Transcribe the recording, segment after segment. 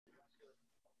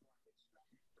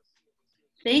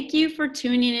Thank you for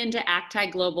tuning in to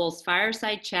ACTAI Global's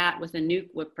Fireside Chat with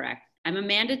Anouk Wipprecht. I'm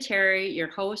Amanda Terry,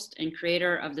 your host and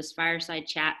creator of this Fireside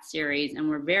Chat series, and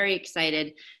we're very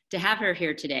excited to have her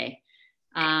here today.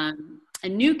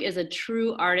 Anouk is a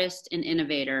true artist and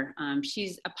innovator.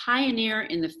 She's a pioneer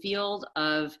in the field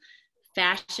of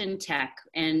fashion tech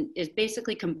and is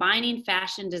basically combining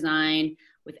fashion design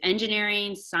with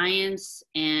engineering, science,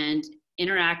 and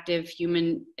interactive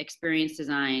human experience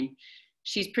design.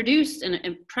 She's produced an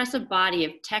impressive body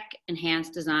of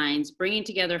tech-enhanced designs, bringing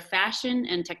together fashion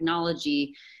and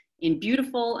technology in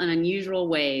beautiful and unusual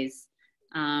ways.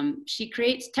 She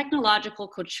creates technological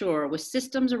couture with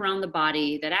systems around the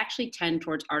body that actually tend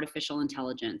towards artificial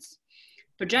intelligence.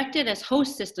 Projected as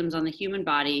host systems on the human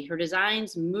body, her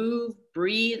designs move,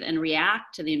 breathe, and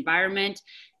react to the environment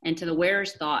and to the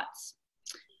wearer's thoughts.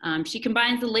 She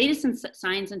combines the latest in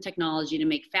science and technology to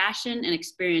make fashion an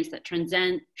experience that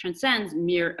transcends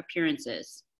mere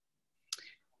appearances.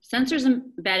 Sensors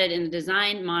embedded in the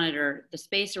design monitor the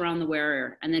space around the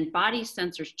wearer, and then body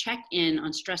sensors check in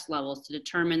on stress levels to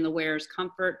determine the wearer's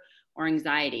comfort or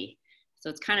anxiety. So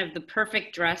it's kind of the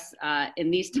perfect dress in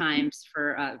these times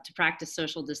to practice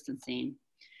social distancing.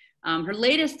 Her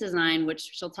latest design,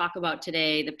 which she'll talk about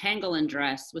today, the Pangolin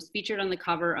Dress, was featured on the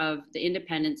cover of the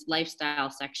Independent's lifestyle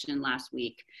section last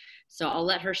week. So I'll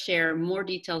let her share more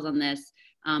details on this,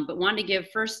 but wanted to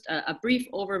give first a brief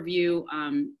overview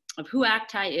of who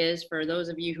ACTAI is for those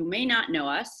of you who may not know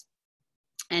us.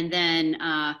 And then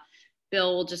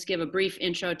Bill will just give a brief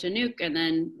intro to Anouk, and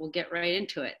then we'll get right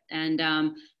into it. And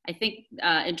I think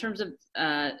in terms of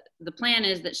the plan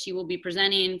is that she will be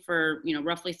presenting for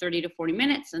roughly 30 to 40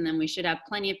 minutes, and then we should have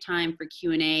plenty of time for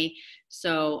Q&A.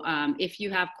 So if you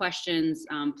have questions,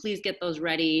 please get those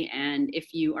ready. And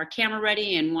if you are camera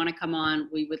ready and want to come on,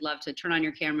 we would love to turn on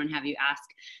your camera and have you ask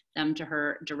them to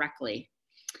her directly.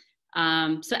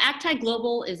 So ACTAI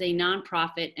Global is a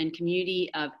nonprofit and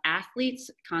community of athletes,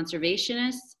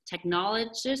 conservationists,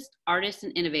 technologists, artists,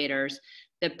 and innovators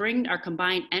that bring our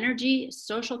combined energy,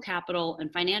 social capital,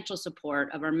 and financial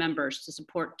support of our members to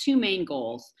support two main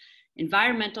goals: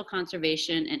 environmental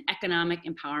conservation and economic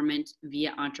empowerment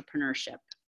via entrepreneurship.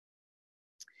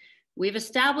 We've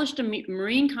established a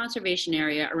marine conservation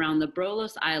area around the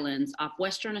Brolos Islands off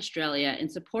Western Australia in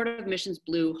support of Missions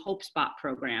Blue Hope Spot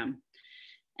program,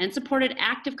 and supported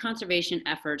active conservation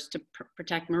efforts to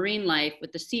protect marine life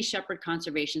with the Sea Shepherd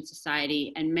Conservation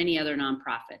Society and many other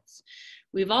nonprofits.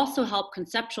 We've also helped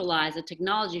conceptualize a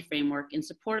technology framework in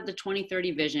support of the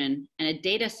 2030 vision and a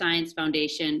data science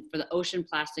foundation for the Ocean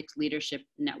Plastics Leadership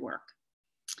Network.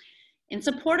 In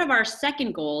support of our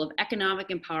second goal of economic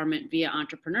empowerment via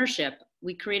entrepreneurship,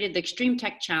 we created the Extreme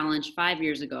Tech Challenge 5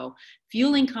 years ago,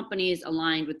 fueling companies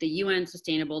aligned with the UN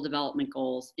Sustainable Development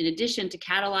Goals, in addition to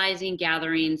catalyzing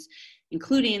gatherings,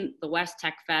 including the West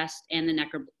Tech Fest and the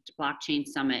Necker Blockchain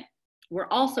Summit. We're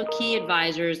also key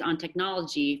advisors on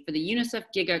technology for the UNICEF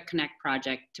Giga Connect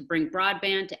project to bring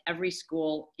broadband to every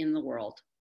school in the world.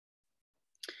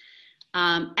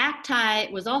 ACTAI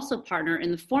was also a partner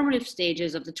in the formative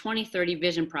stages of the 2030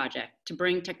 Vision Project to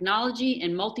bring technology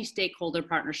and multi-stakeholder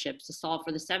partnerships to solve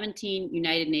for the 17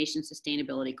 United Nations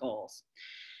Sustainability Goals.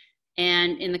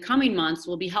 And in the coming months,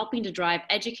 we'll be helping to drive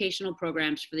educational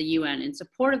programs for the UN in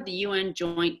support of the UN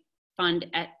Joint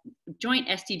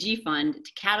SDG Fund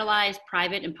to catalyze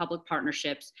private and public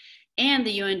partnerships, and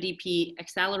the UNDP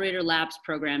Accelerator Labs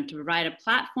program to provide a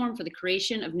platform for the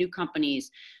creation of new companies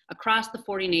across the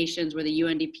 40 nations where the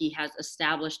UNDP has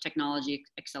established technology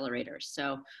accelerators.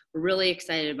 So we're really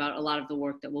excited about a lot of the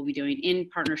work that we'll be doing in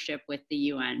partnership with the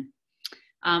UN.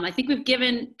 I think we've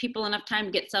given people enough time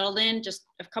to get settled in. Just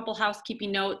a couple housekeeping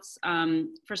notes.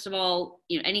 First of all,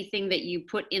 anything that you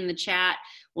put in the chat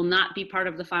will not be part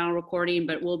of the final recording,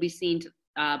 but will be seen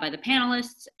by the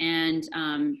panelists and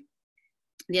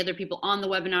the other people on the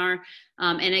webinar.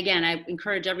 And again, I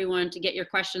encourage everyone to get your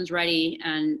questions ready.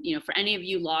 And for any of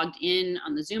you logged in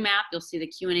on the Zoom app, you'll see the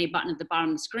Q&A button at the bottom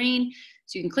of the screen.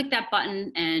 So you can click that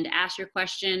button and ask your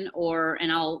question,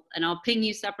 and I'll ping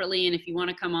you separately. And if you want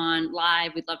to come on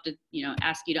live, we'd love to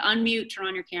ask you to unmute, turn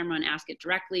on your camera, and ask it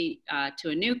directly to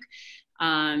Anouk.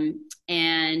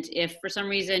 And if for some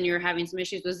reason you're having some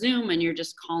issues with Zoom and you're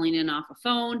just calling in off a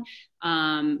phone,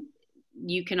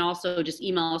 you can also just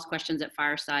email us questions at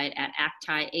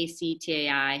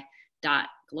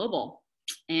fireside@actai.global.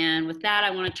 And with that,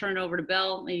 I want to turn it over to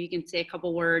Bill. Maybe you can say a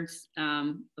couple words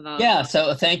about. Yeah,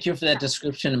 so thank you for that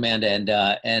description,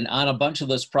 Amanda. And on a bunch of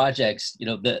those projects,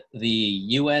 the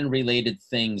UN-related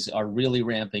things are really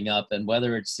ramping up. And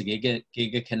whether it's the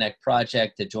Giga Connect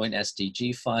project, the Joint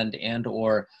SDG Fund, and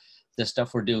or the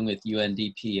stuff we're doing with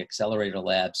UNDP Accelerator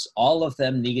Labs, all of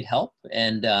them need help.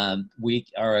 And we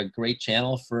are a great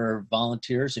channel for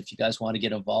volunteers. If you guys want to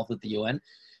get involved with the UN,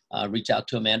 reach out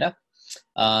to Amanda.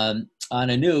 On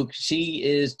Anouk, she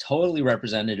is totally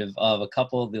representative of a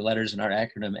couple of the letters in our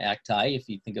acronym ACTAI. If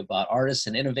you think about artists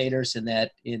and innovators in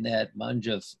that munge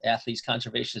of athletes,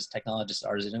 conservationists, technologists,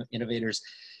 artists, and innovators,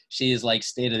 she is like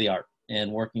state of the art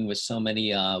and working with so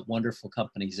many wonderful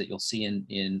companies that you'll see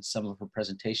in some of her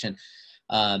presentation.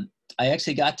 I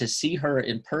actually got to see her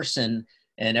in person,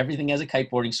 and everything has a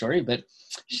kiteboarding story, but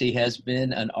she has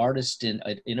been an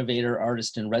innovator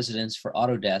artist in residence for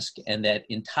Autodesk, and that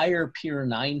entire Pier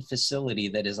 9 facility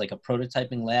that is like a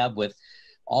prototyping lab with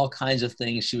all kinds of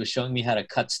things. She was showing me how to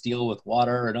cut steel with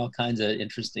water and all kinds of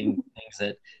interesting things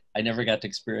that I never got to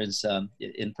experience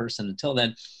in person until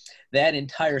then. That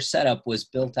entire setup was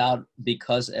built out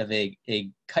because of a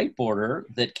kiteboarder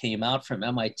that came out from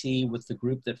MIT with the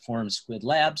group that formed Squid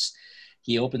Labs.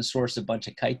 He open sourced a bunch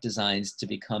of kite designs to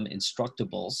become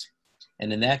Instructables.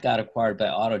 And then that got acquired by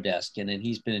Autodesk. And then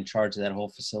he's been in charge of that whole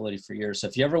facility for years. So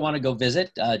if you ever want to go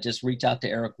visit, just reach out to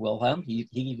Eric Wilhelm.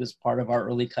 He was part of our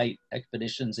early kite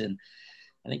expeditions in,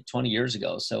 I think, 20 years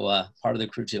ago. So part of the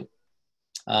crew too.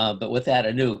 But with that,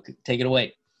 Anouk, take it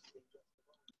away.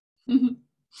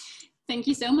 Thank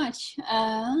you so much.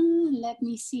 Let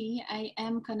me see. I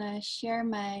am gonna share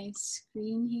my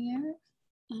screen here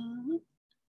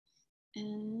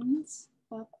and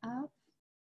pop up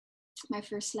my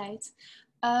first slide.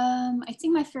 I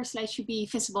think my first slide should be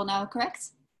visible now, correct?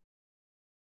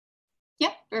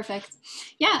 Yeah, perfect.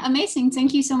 Yeah, amazing.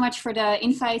 Thank you so much for the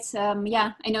invite.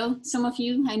 Yeah, I know some of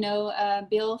you. I know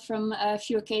Bill from a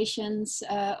few occasions,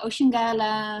 Ocean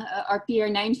Gala, our Pier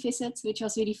 9 visit, which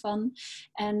was really fun.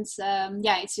 And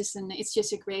yeah, it's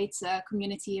just a great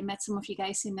community. I met some of you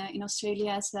guys in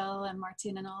Australia as well, and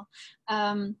Martin and all.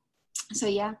 So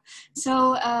yeah,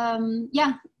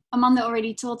 yeah. Amanda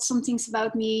already told some things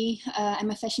about me. I'm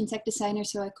a fashion tech designer,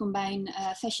 so I combine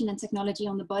fashion and technology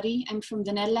on the body. I'm from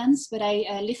the Netherlands, but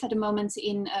I live at the moment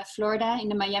in Florida, in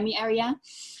the Miami area.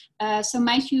 So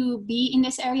might you be in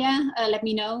this area? Let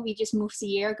me know. We just moved a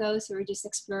year ago, so we're just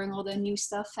exploring all the new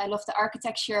stuff. I love the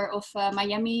architecture of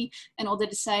Miami and all the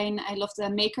design. I love the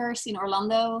makers in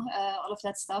Orlando, all of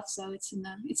that stuff. So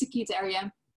it's a cute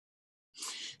area.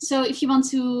 So if you want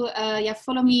to yeah,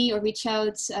 follow me or reach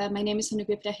out, my name is Anouk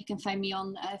Wipprecht. You can find me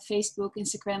on Facebook,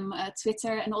 Instagram,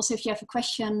 Twitter. And also if you have a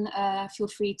question, feel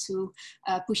free to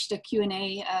push the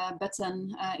Q&A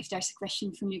button if there's a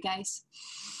question from you guys.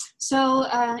 So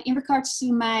in regards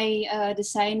to my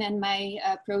design and my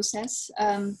process,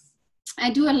 I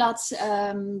do a lot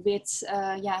with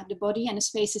yeah, the body and the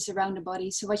spaces around the body.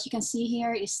 So what you can see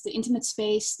here is the intimate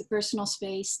space, the personal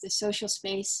space, the social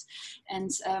space, and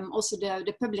also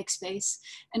the public space.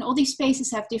 And all these spaces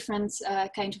have different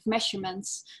kind of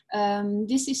measurements.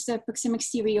 This is the proxemics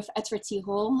theory of Edward T.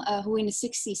 Hall, who in the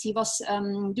 60s, he was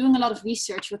doing a lot of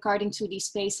research regarding to these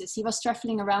spaces. He was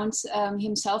traveling around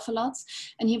himself a lot,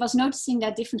 and he was noticing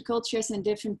that different cultures and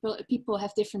different people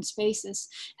have different spaces.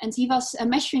 And he was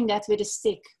measuring that with a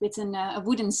stick, with a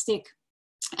wooden stick.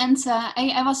 And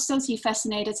I was totally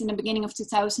fascinated in the beginning of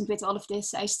 2000 with all of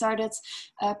this. I started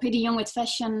pretty young with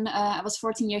fashion. I was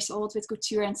 14 years old with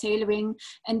couture and tailoring.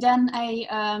 And then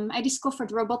I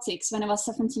discovered robotics when I was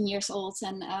 17 years old.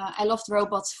 And I loved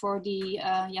robots for the,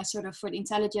 yeah, sort of for the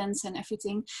intelligence and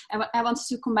everything. I wanted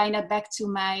to combine that back to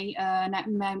my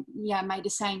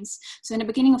designs. So in the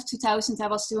beginning of 2000, I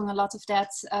was doing a lot of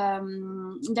that.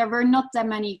 There were not that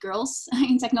many girls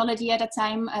in technology at that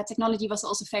time. Technology was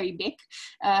also very big.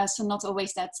 So not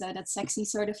always that sexy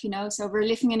sort of, you know. So we're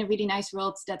living in a really nice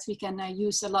world that we can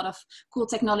use a lot of cool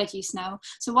technologies now.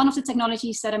 So one of the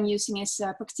technologies that I'm using is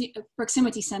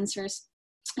proximity sensors.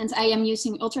 And I am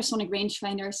using ultrasonic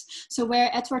rangefinders. So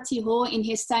where Edward T. Hall in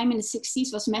his time in the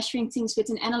 60s was measuring things with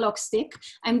an analog stick,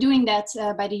 I'm doing that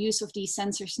by the use of these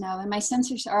sensors now. And my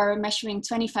sensors are measuring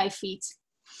 25 feet.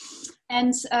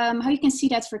 And how you can see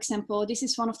that, for example, this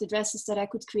is one of the dresses that I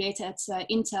could create at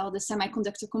Intel, the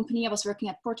semiconductor company. I was working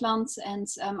at Portland, and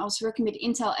I was working with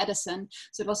Intel Edison.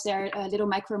 So it was their little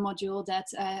micro module that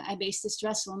I based this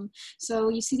dress on. So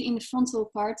you see in the frontal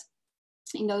part,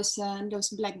 in those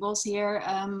black balls here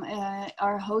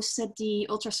are hosted the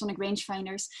ultrasonic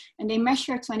rangefinders, and they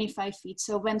measure 25 feet.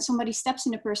 So when somebody steps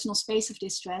in the personal space of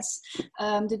this dress,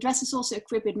 the dress is also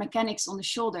equipped with mechanics on the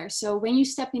shoulder. So when you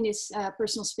step in this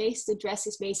personal space, the dress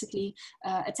is basically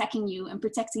attacking you and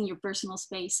protecting your personal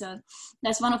space. So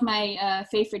that's one of my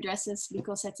favorite dresses,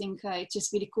 because I think it's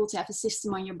just really cool to have a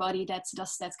system on your body that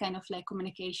does that kind of like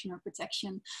communication or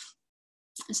protection.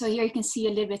 So here you can see a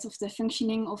little bit of the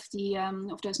functioning of the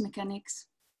of those mechanics.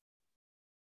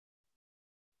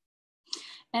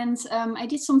 And I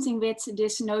did something with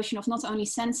this notion of not only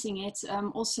sensing it,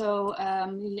 also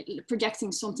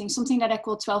projecting something that I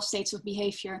call 12 states of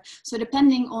behavior. So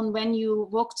depending on when you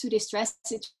walk to this dress,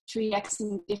 it's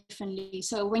reacting differently.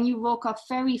 So when you walk up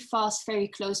very fast, very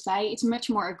close by, it's much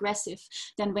more aggressive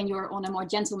than when you're on a more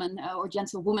gentleman or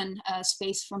gentlewoman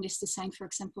space from this design, for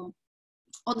example.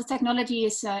 All the technology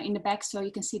is in the back, so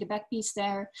you can see the back piece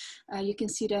there. You can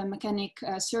see the mechanic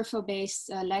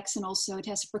servo-based legs, and also it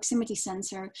has a proximity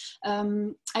sensor.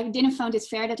 I didn't find it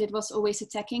fair that it was always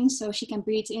attacking, so she can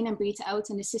breathe in and breathe out,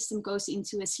 and the system goes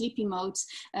into a sleepy mode,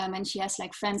 and she has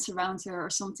like friends around her or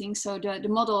something. So the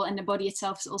model and the body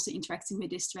itself is also interacting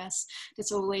with this dress.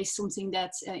 That's always something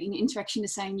that in interaction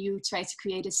design you try to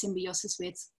create a symbiosis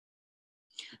with.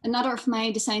 Another of my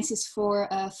designs is for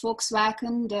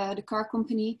Volkswagen, the car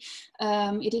company.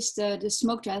 It is the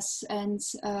smoke dress, and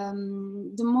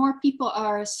the more people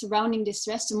are surrounding this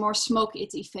dress, the more smoke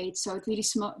it evades. So it really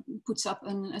puts up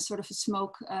a sort of a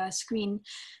smoke screen.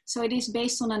 So it is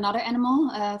based on another animal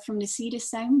from the sea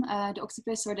this time, the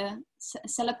octopus or the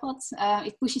celipod.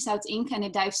 It pushes out ink and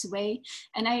it dives away.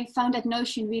 And I found that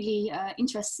notion really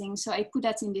interesting. So I put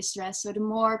that in this dress. So the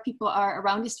more people are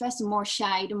around this dress, the more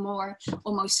shy, the more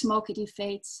almost smoke it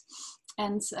evades.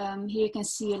 And here you can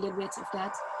see a little bit of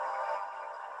that.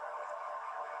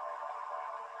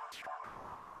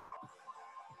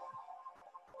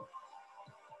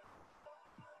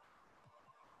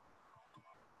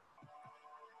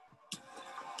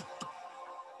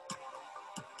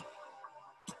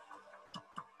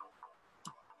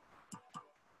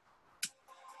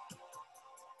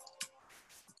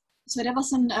 So that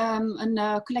was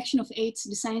a collection of 8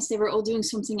 designs. They were all doing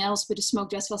something else, but the smoke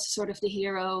dress was sort of the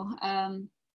hero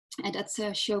at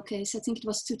that showcase. I think it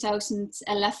was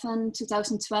 2011,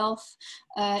 2012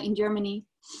 in Germany.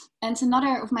 And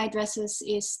another of my dresses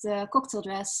is the cocktail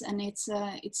dress, and it's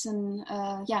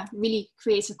really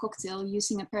creates a cocktail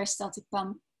using a peristaltic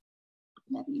pump.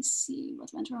 Let me see what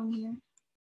went wrong here.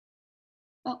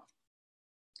 Oh,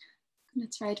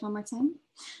 let's try it one more time.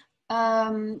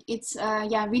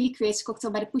 Really creates a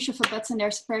cocktail by the push of a button.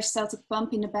 There's a peristaltic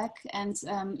pump in the back, and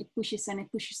it pushes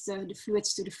the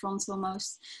fluids to the front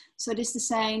almost. So this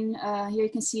design, here you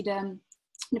can see the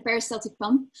peristaltic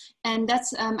pump, and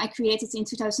that's I created in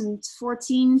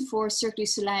 2014 for Cirque du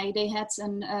Soleil. They had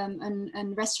a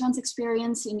restaurant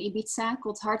experience in Ibiza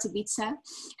called Heart Ibiza,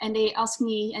 and they asked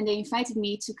me and they invited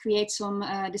me to create some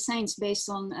designs based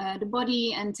on the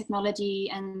body and technology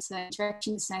and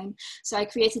interaction design. So I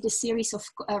created a series of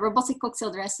robotic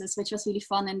cocktail dresses, which was really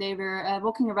fun, and they were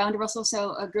walking around. There was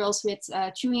also girls with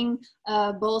chewing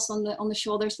balls on the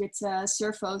shoulders with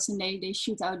servos, and they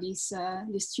shoot out these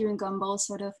chewing gum balls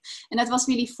sort of. And that was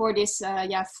really for this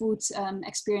food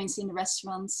experience in the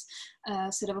restaurants.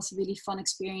 So that was a really fun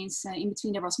experience. In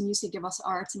between there was music, there was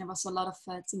art, and there was a lot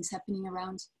of things happening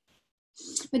around.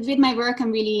 But with my work,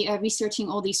 I'm really researching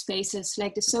all these spaces,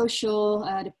 like the social,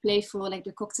 the playful, like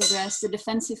the cocktail dress, the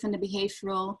defensive and the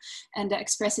behavioral, and the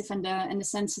expressive and the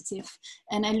sensitive.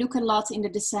 And I look a lot in the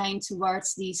design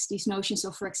towards these notions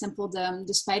of, for example,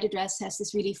 the spider dress has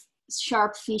this really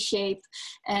sharp V shape,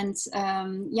 and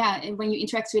when you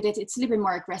interact with it, it's a little bit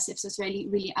more aggressive, so it's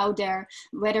really out there.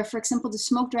 Whether, for example, the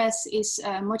smoke dress is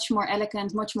much more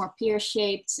elegant, much more pear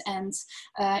shaped, and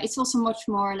it's also much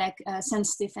more like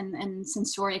sensitive and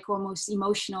sensoric, almost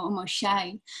emotional, almost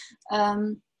shy.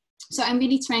 So I'm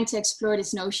really trying to explore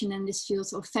this notion and this field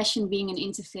of fashion being an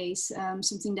interface,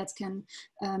 something that can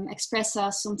express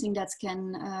us, something that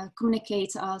can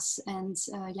communicate us, and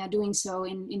doing so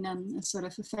in a sort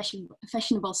of a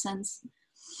fashionable sense.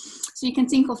 So you can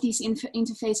think of these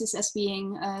interfaces as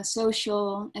being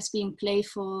social, as being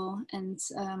playful, and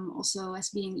also as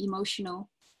being emotional.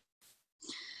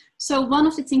 So one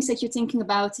of the things that you're thinking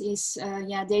about is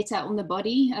data on the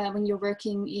body when you're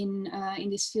working in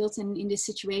this field and in this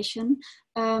situation.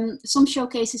 Some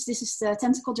showcases, this is the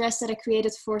tentacle dress that I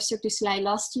created for Cirque du Soleil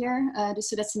last year.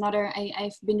 So that's another,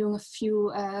 I've been doing a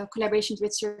few collaborations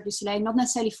with Cirque du Soleil, not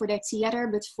necessarily for their theater,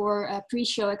 but for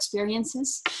pre-show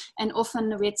experiences. And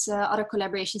often with other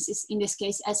collaborations, is in this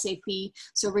case SAP.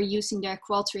 So we're using their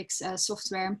Qualtrics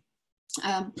software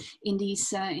in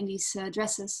these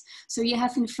dresses. So you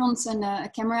have in front a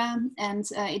camera, and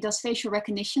it does facial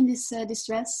recognition, this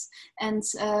dress. And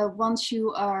once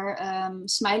you are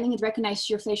smiling, it recognizes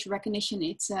your facial recognition.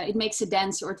 It makes a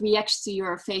dance, or it reacts to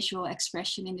your facial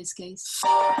expression in this case.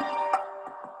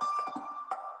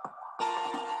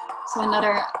 So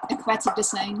another aquatic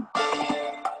design.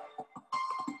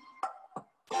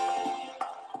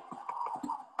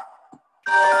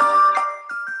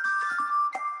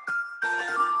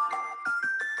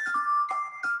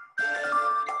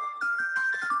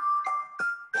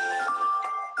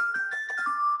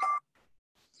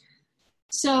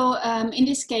 So in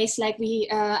this case, like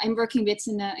I'm working with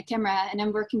a camera, and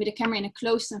I'm working with a camera in a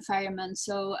closed environment.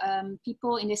 So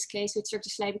people in this case with Cirque du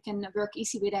Soleil, we can work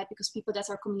easy with that, because people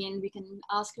that are coming in, we can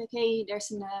ask like, hey,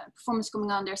 there's a performance coming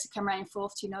on, there's a camera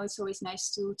involved, you know, it's always nice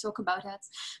to talk about that.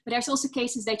 But there's also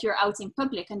cases that you're out in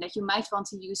public and that you might want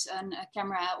to use a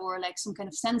camera or like some kind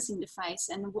of sensing device.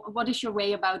 And what is your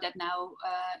way about that now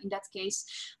in that case?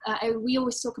 We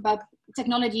always talk about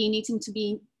technology needing to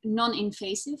be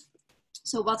non-invasive.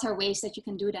 So what are ways that you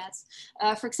can do that?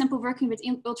 For example, working with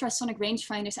ultrasonic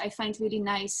rangefinders, I find really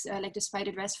nice, like the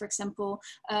spider dress, for example,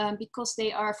 because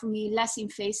they are, for me, less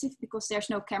invasive, because there's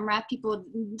no camera. People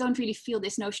don't really feel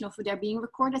this notion of they're being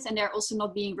recorded, and they're also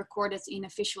not being recorded in a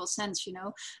visual sense, you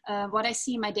know. What I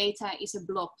see in my data is a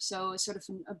blob, so sort of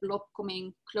a blob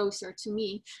coming closer to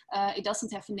me. It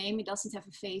doesn't have a name, it doesn't have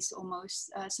a face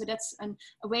almost. So that's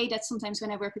a way that sometimes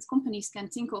when I work with companies can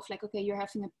think of, like, okay, you're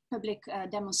having a public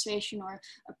demonstration or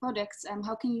a product,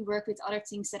 how can you work with other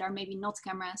things that are maybe not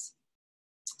cameras?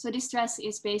 So this dress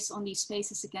is based on these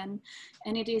spaces again,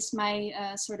 and it is my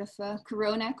sort of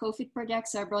Corona COVID project.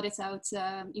 So I brought it out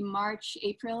in March,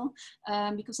 April,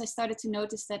 because I started to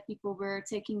notice that people were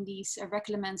taking these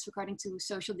regulations regarding to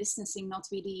social distancing not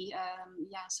really,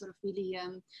 sort of really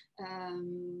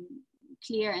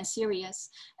clear and serious.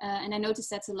 And I noticed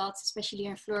that a lot, especially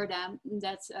in Florida,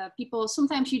 that people,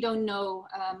 sometimes you don't know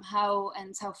how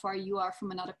far you are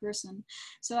from another person.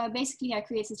 So I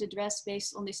created a dress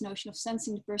based on this notion of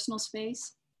sensing the personal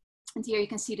space. And here you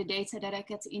can see the data that I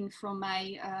get in from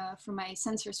my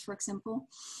sensors, for example.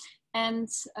 And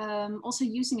also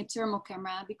using a thermal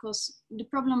camera, because the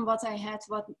problem what I had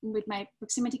with my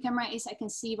proximity camera is I can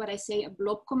see what I say, a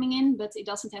blob coming in, but it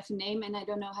doesn't have a name and I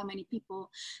don't know how many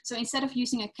people. So instead of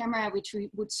using a camera which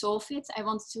would solve it, I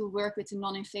wanted to work with a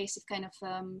non-invasive kind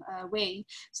of way.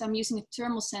 So I'm using a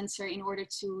thermal sensor in order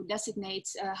to designate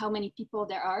how many people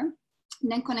there are.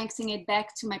 And then connecting it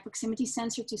back to my proximity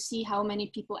sensor to see how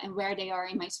many people and where they are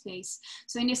in my space.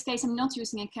 So in this case, I'm not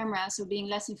using a camera, so being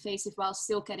less invasive while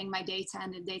still getting my data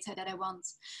and the data that I want.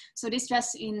 So this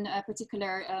dress in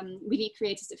particular really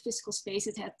created a physical space.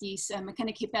 It had these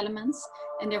mechanic hip elements,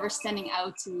 and they were standing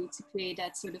out to create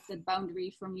that sort of that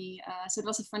boundary for me. So it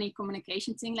was a funny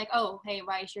communication thing, like, oh, hey,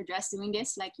 why is your dress doing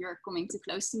this? Like, you're coming too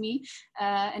close to me.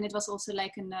 And it was also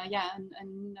like a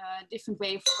different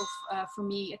way of for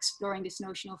me exploring this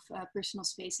notion of personal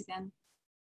space again.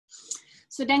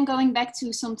 So then going back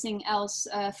to something else,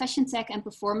 fashion tech and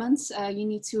performance, you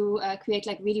need to create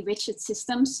like really rigid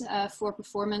systems for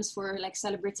performance for like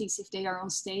celebrities if they are on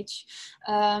stage.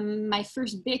 My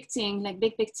first big thing, like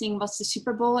big thing, was the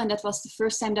Super Bowl, and that was the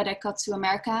first time that I got to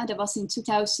America. That was in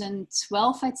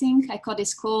 2012, I think. I got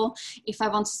this call if I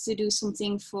wanted to do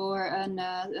something for a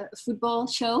football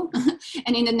show.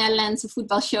 And in the Netherlands, a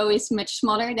football show is much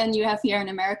smaller than you have here in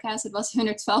America. So it was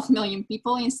 112 million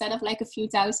people instead of like a few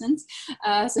thousand.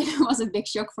 So it was a big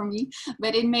shock for me,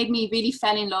 but it made me really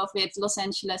fall in love with Los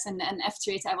Angeles. And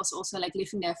after it, I was also like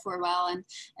living there for a while and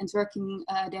working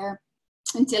there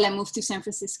until I moved to San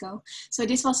Francisco. So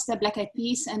this was the Black Eyed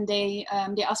Peas, and they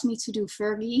asked me to do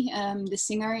Fergie, the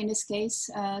singer in this case.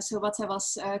 So what I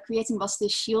was creating was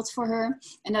this shield for her,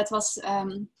 and that was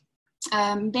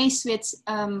based with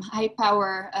high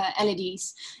power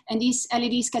LEDs. And these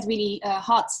LEDs get really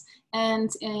hot.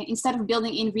 And instead of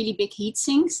building in really big heat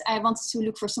sinks, I wanted to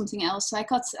look for something else. So I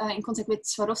got in contact with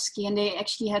Swarovski, and they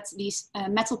actually had these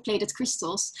metal plated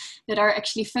crystals that are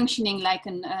actually functioning like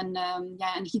a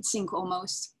heat sink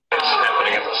almost.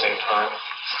 Happening at the same time.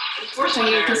 So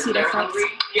here you can see the effect.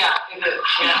 Yeah, it is.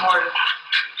 Yeah, more.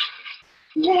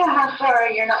 Yeah, I'm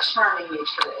sorry, you're not charming me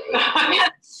today.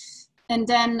 And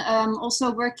then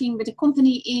also working with a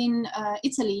company in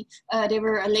Italy. They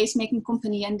were a lace making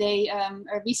company, and they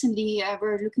recently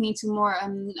were looking into more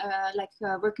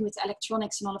working with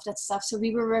electronics and all of that stuff. So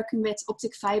we were working with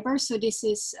optic fiber. So this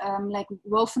is like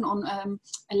woven on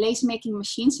a lace making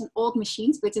machines, an old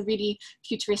machines with a really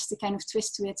futuristic kind of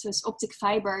twist to it. So it's optic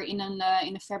fiber in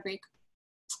a fabric.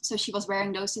 So she was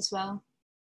wearing those as well.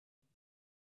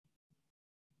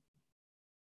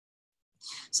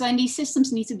 So, and these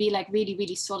systems need to be like really,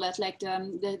 really solid. Like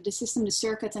the system, the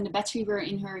circuit and the battery were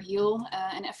in her heel,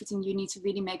 and everything you need to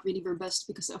really make really robust,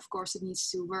 because of course it needs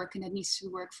to work, and it needs to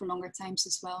work for longer times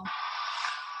as well.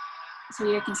 So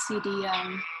here you can see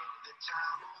the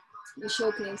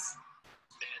showcase.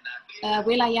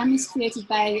 Will.i.am is created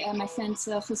by my friend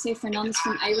Jose Fernandez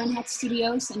from Ironhead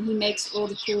Studios, and he makes all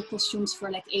the cool costumes for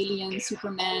like Alien,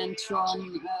 Superman,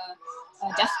 Tron,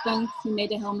 Daft Punk. He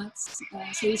made the helmets,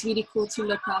 so he's really cool to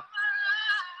look up.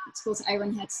 It's called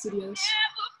Ironhead Studios.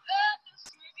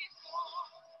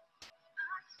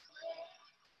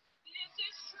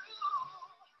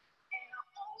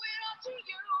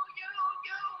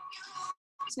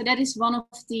 So that is one of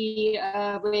the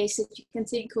ways that you can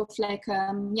think of, like,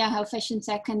 how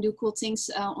FashionTech can do cool things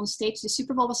on stage. The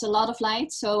Super Bowl was a lot of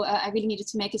light, so I really needed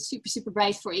to make it super, super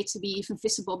bright for it to be even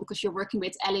visible, because you're working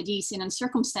with LEDs in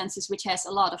circumstances which has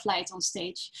a lot of light on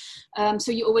stage.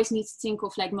 So you always need to think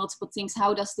of like multiple things.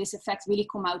 How does this effect really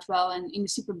come out well? And in the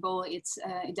Super Bowl, it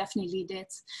definitely did.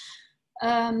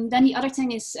 Then the other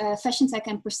thing is FashionTech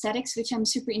and prosthetics, which I'm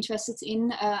super interested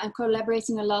in. I'm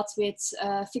collaborating a lot with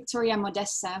Victoria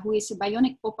Modesta, who is a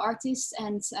bionic pop artist,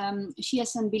 and she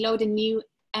has a below the knee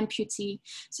amputee,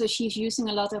 so she's using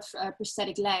a lot of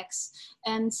prosthetic legs,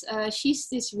 and she's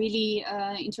this really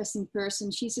interesting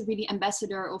person. She's a really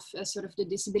ambassador of sort of the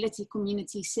disability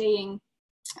community, saying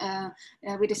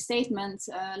with a statement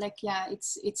like, yeah,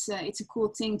 it's a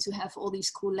cool thing to have all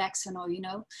these cool legs and all, you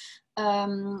know.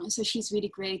 So she's really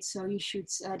great. So you should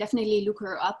definitely look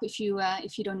her up if you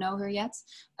don't know her yet.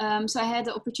 So I had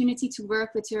the opportunity to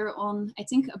work with her on, I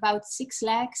think, about 6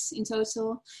 legs in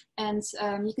total. And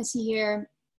you can see here,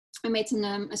 I made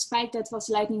a spike that was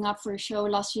lighting up for a show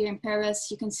last year in Paris.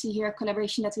 You can see here a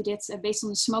collaboration that we did based on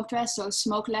the smoke dress. So a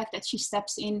smoke leg that she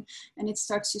steps in and it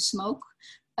starts to smoke.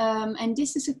 And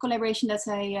this is a collaboration that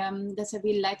I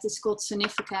really liked. It's called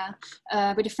Sonifica,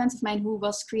 with a friend of mine who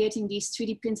was creating these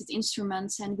 3D printed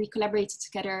instruments, and we collaborated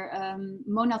together,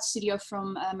 Monad Studio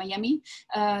from Miami,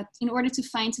 in order to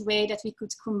find a way that we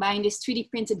could combine this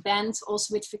 3D printed band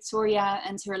also with Victoria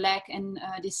and her leg and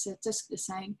this tusk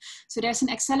design. So there's an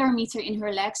accelerometer in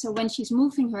her leg, so when she's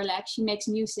moving her leg, she makes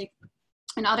music.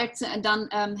 And other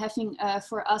than having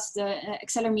for us the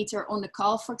accelerometer on the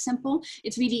calf, for example,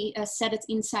 it's really set it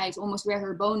inside, almost where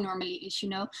her bone normally is, you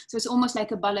know. So it's almost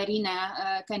like a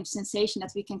ballerina kind of sensation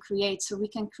that we can create. So we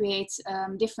can create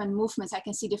different movements. I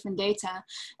can see different data,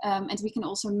 and we can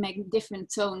also make different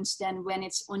tones than when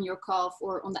it's on your calf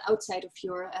or on the outside of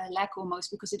your leg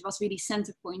almost, because it was really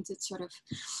center pointed sort of.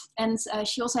 And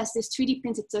she also has this 3D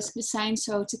printed tusk design.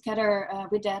 So together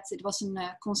with that, it was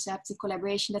a concept, a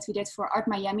collaboration that we did for Art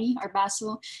Miami, Art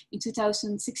Basel in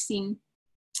 2016.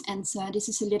 And this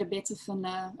is a little bit of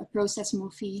a process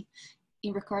movie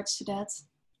in regards to that.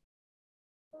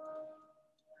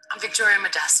 I'm Victoria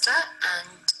Modesta,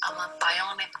 and I'm a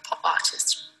bionic pop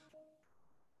artist.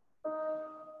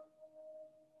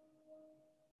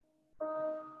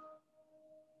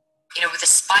 You know, with the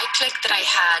spike leg that I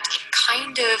had, it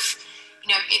kind of, you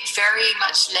know, it very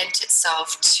much lent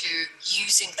itself to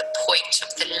using the point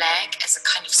of the leg as a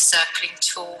kind of circling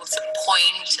tool, the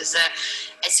point as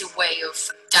a way of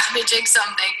damaging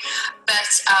something.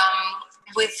 But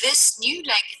with this new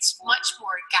leg, it's much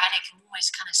more organic and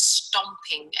almost kind of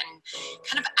stomping and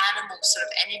kind of animal sort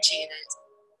of energy in it.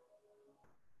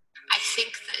 I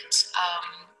think that,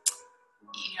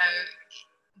 you know,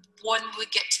 one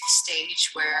would get to the stage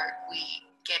where we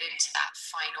get into that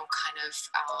final kind of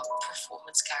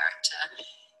performance character,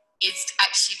 it's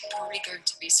actually probably going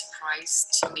to be a surprise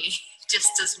to me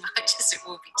just as much as it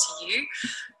will be to you,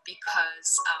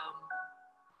 because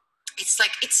it's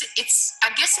like I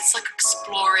guess it's like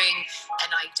exploring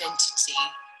an identity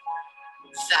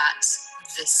that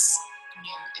this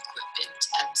new equipment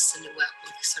and silhouette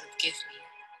will sort of give me.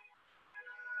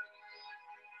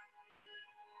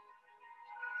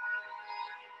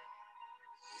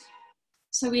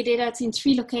 So we did that in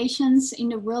 3 locations: in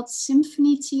the World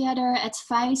Symphony Theater, at the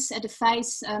Vice head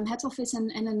office,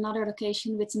 and another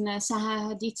location with an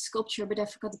Zaha Hadid sculpture, but I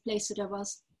forgot the place that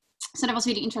was. So that was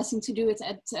really interesting to do it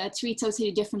at 3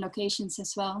 totally different locations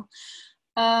as well.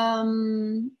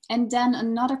 And then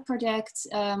another project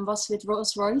was with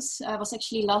Rolls-Royce, was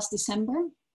actually last December.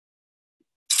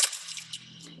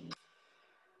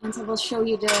 And I will show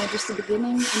you just the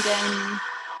beginning, and then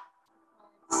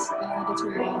that we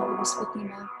were speaking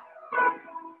about.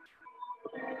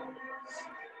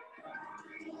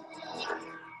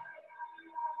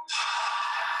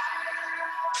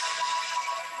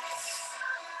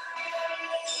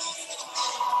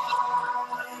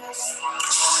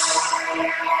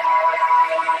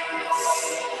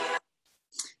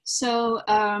 So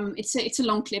it's a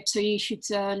long clip, so you should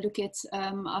look it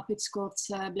up. It's called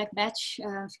Black Badge,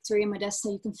 Victoria Modesta,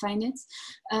 you can find it.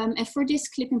 And for this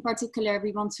clip in particular,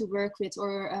 we want to work with,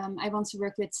 or I want to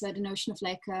work with the notion of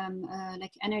like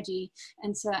energy.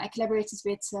 And so I collaborated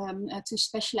with 2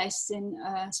 specialists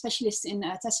in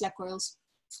Tesla coils.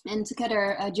 And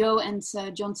together, Joe and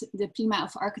John, the Prima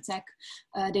of Architect,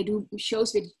 they do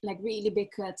shows with like really big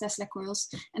Tesla coils.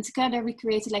 And together we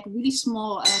created like a really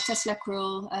small Tesla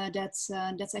coil that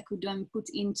I could put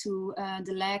into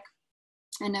the leg,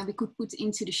 and we could put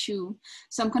into the shoe.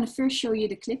 So I'm going to first show you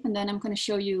the clip, and then I'm going to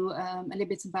show you a little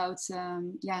bit about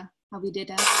how we did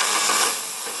that.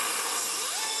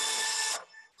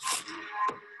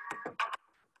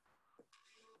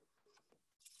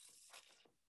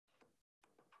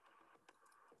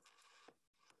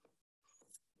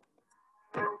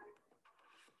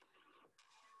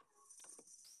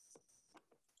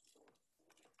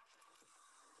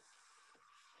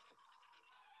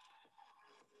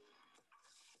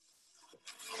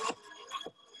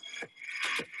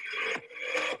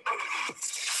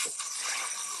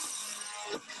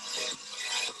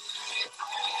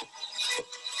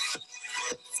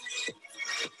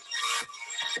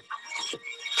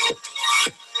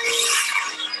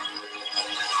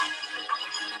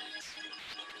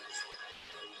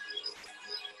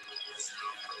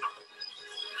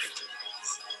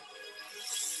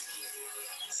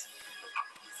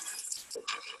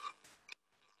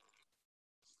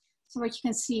 So what you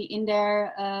can see in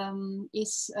there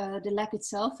is the leg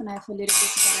itself, and I have a little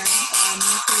bit better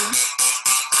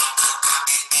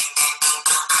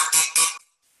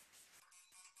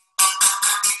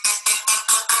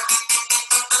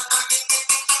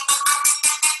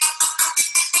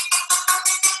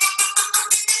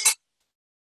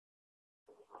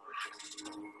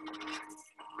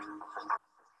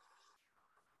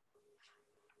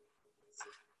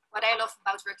What I love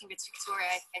about working with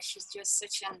Victoria is she's just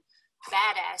such an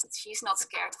badass. She's not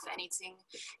scared of anything.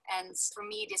 And for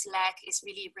me, this leg is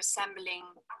really resembling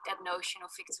that notion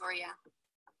of Victoria.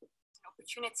 An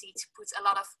opportunity to put a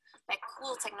lot of like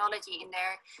cool technology in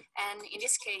there. And in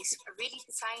this case, a really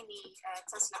tiny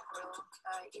Tesla coil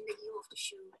in the heel of the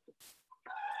shoe.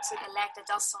 So a leg that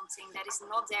does something that is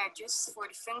not there just for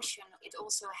the function. It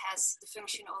also has the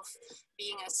function of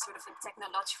being a sort of a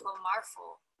technological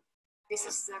marvel. This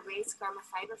is the raised carbon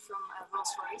fiber from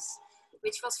Rolls-Royce,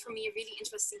 which was for me a really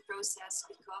interesting process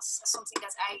because something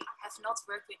that I have not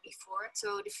worked with before.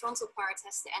 So the frontal part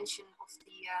has the engine of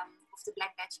the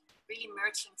black badge, really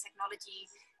merging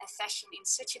technology and fashion in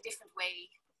such a different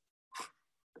way.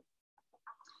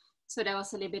 So that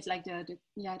was a little bit like the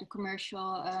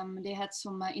commercial. They had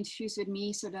some interviews with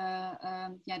me. So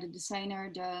the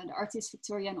designer, the artist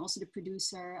Victoria, and also the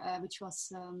producer, which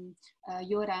was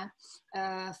Jora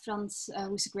Frans,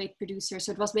 who's a great producer.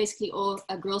 So it was basically all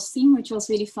a girls' team, which was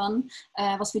really fun.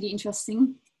 Was really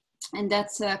interesting. And that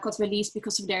got released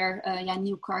because of their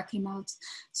new car came out.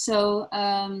 So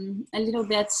a little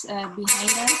bit behind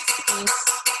that is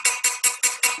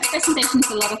my presentation is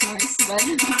a lot of noise, but.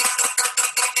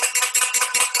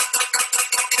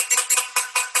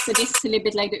 So this is a little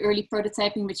bit like the early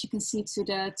prototyping, which you can see to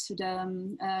the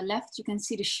left. You can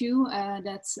see the shoe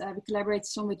that we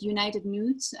collaborated on with United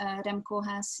Nude. Remco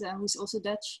has, who's also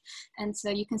Dutch. And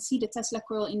you can see the Tesla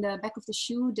coil in the back of the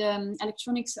shoe. The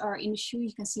electronics are in the shoe.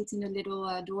 You can see it in the little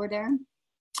door there.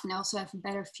 And I also have a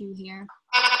better view here.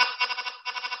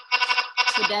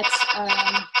 So that's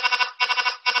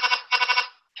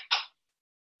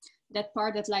that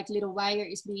part, that like little wire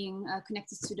is being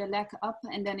connected to the leg up,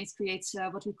 and then it creates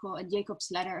what we call a Jacob's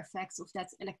ladder effect of that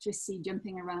electricity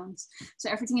jumping around. So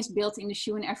everything is built in the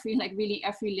shoe, and really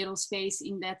every little space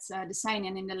in that design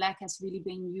and in the leg has really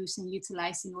been used and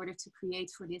utilized in order to create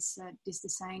for this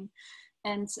design.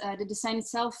 And the design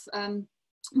itself,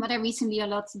 what I recently a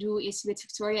lot to do is with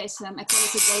Victoria is I call it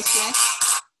a ghost leg.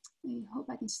 I hope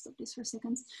I can stop this for a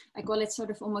second. I call it sort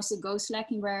of almost a ghost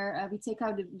legging, where we take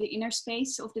out the inner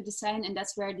space of the design, and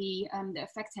that's where the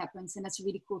effect happens. And that's a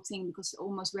really cool thing, because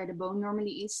almost where the bone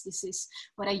normally is, this is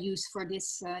what I use for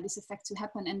this this effect to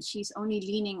happen. And she's only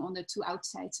leaning on the two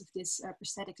outsides of this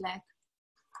prosthetic leg.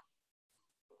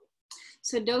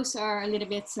 So those are a little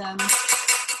bit, and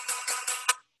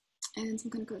I'm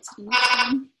gonna go to the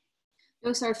next one.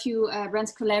 Those are a few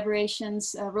brand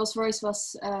collaborations. Rolls-Royce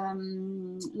was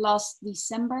last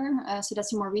December, so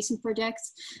that's a more recent project.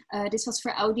 This was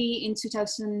for Audi in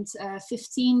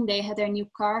 2015. They had their new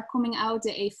car coming out, the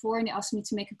A4, and they asked me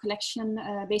to make a collection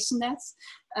based on that.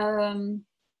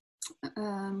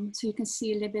 So you can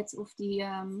see a little bit of the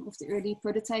early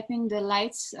prototyping. The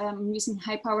lights, I'm using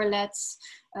high power LEDs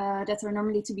that are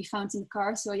normally to be found in the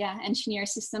car. So yeah, engineer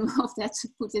system of that to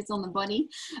put it on the body.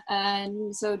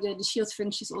 And so the shield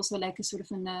functions also like a sort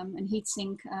of an heat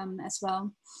sink as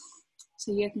well.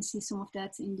 So here you can see some of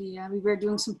that in the, we were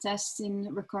doing some tests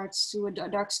in regards to a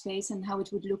dark space and how it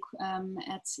would look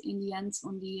in the end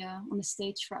on the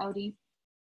stage for Audi.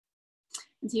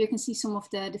 And here you can see some of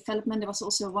the development. There was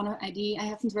also one ID. I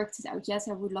haven't worked it out yet.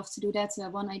 I would love to do that.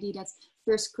 One ID that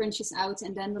first crunches out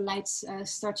and then the lights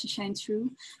start to shine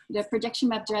through. The projection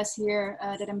map dress here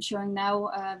that I'm showing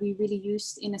now, we really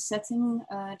used in a setting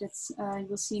that you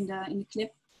will see in the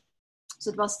clip. So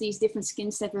it was these different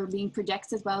skins that were being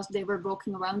projected while they were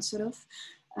walking around, sort of.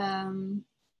 And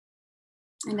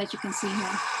that you can see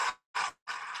here.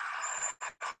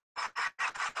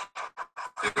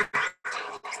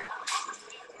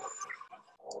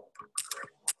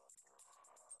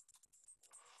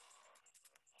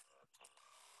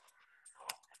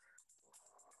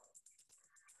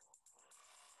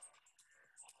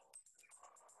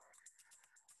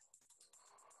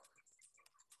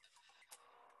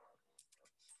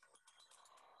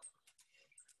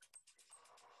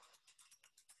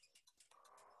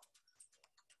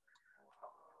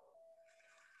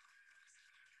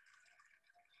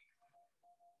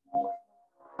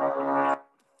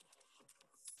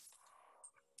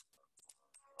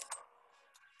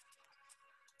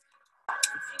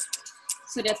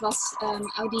 So that was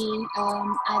Audi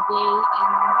AB.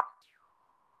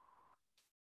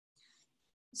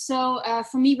 So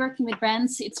for me, working with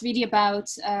brands, it's really about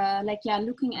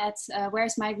looking at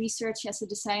where's my research as a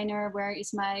designer, where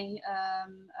is my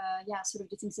sort of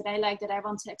the things that I like, that I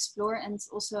want to explore, and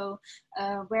also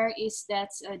where is that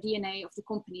DNA of the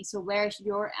company. So where's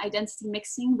your identity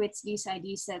mixing with these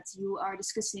ideas that you are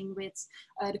discussing with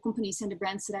the companies and the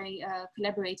brands that I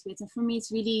collaborate with. And for me,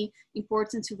 it's really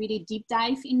important to really deep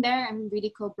dive in there and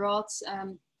really go broad.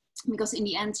 Because in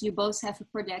the end, you both have a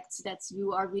project that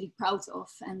you are really proud of,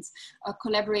 and a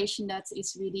collaboration that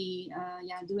is really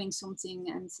doing something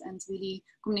and really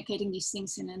communicating these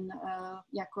things in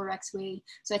a correct way.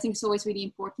 So I think it's always really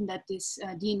important that this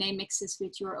DNA mixes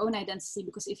with your own identity,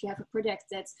 because if you have a project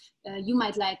that you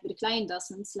might like but the client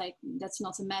doesn't, like, that's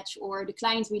not a match, or the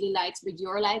client really likes but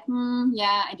you're like,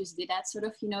 yeah, I just did that, sort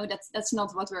of, you know, that's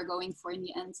not what we're going for in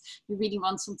the end. You really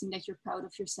want something that you're proud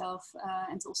of yourself,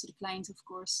 and also the client, of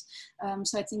course.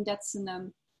 So I think that's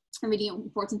a really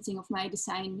important thing of my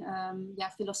design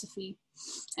philosophy.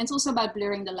 And it's also about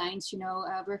blurring the lines, you know,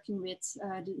 working with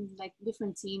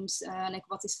different teams, like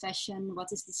what is fashion,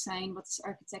 what is design, what is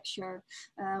architecture,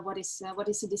 what is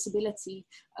a disability.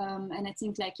 And I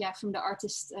think, like, from the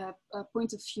artist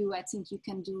point of view, I think you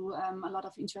can do a lot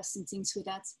of interesting things with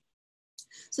that.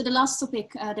 So the last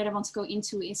topic that I want to go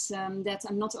into is that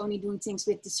I'm not only doing things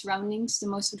with the surroundings. The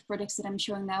most of the projects that I'm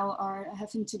showing now are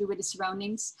having to do with the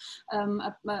surroundings.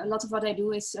 A lot of what I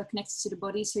do is connected to the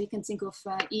body. So you can think of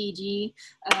EEG,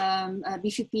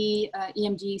 BVP,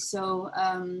 EMG, so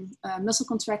muscle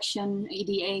contraction,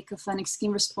 EDA, cavanic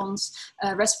skin response,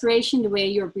 respiration, the way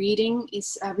you're breathing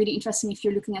is really interesting if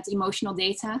you're looking at emotional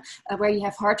data, where you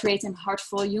have heart rate and heart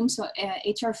volume. So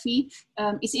HRV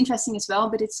is interesting as well,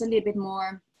 but it's a little bit more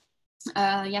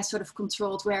sort of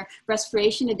controlled, where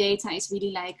respiration, the data is really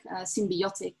like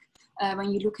symbiotic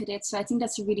when you look at it. So I think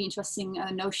that's a really interesting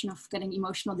notion of getting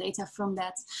emotional data from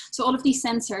that. So all of these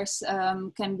sensors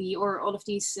can be, or all of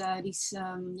these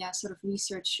sort of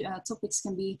research topics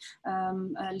can be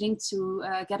linked to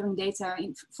gathering data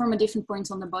from a different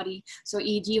point on the body. So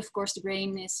EEG, of course, the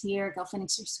brain is here. Galvanic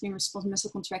skin response,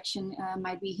 muscle contraction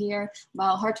might be here.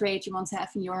 While heart rate, you want to have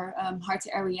in your heart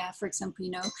area, for example,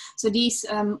 you know. So these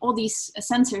all these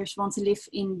sensors want to live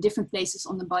in different places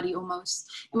on the body almost.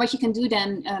 And what you can do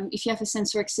then, if you have a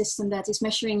sensoric system that is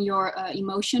measuring your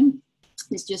emotion,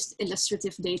 it's just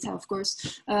illustrative data, of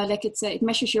course, it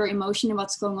measures your emotion and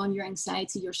what's going on, your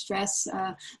anxiety, your stress,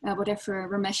 whatever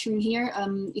we're measuring here.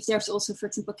 If there's also, for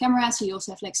example, cameras, so you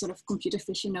also have like sort of computer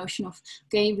vision notion of,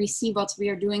 okay, we see what we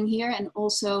are doing here, and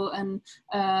also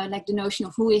like the notion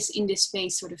of who is in this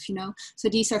space, sort of, you know. So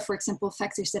these are, for example,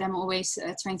 factors that I'm always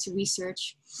trying to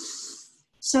research.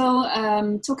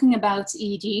 So talking about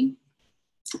EEG,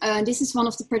 this is one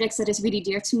of the projects that is really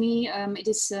dear to me. It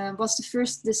was the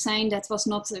first design that was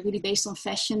not really based on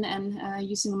fashion and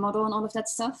using a model and all of that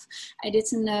stuff. I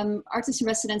did an artist in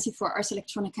residency for Ars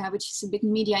Electronica, which is a big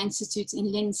media institute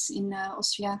in Linz in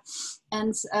Austria.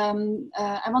 And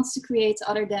I wanted to create,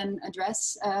 other than a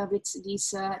dress with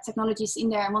these technologies in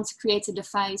there, I want to create a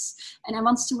device. And I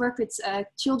wanted to work with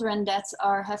children that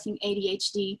are having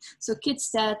ADHD. So kids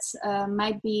that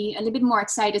might be a little bit more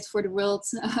excited for the world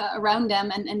around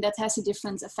them, and that has a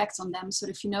different effect on them,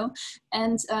 sort of, you know.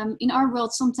 And in our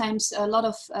world, sometimes a lot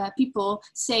of people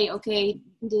say, okay,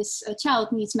 this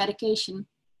child needs medication.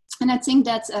 And I think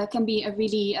that can be a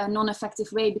really non-effective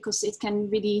way, because it can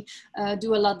really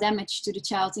do a lot of damage to the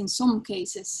child in some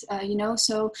cases, you know.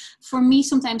 So for me,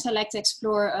 sometimes I like to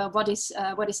explore what is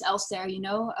else there, you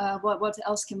know, what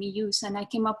else can we use? And I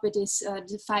came up with this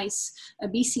device, a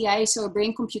BCI, so a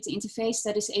brain-computer interface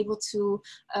that is able to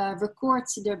record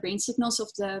the brain signals of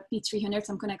the P300.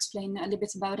 I'm going to explain a little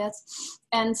bit about that.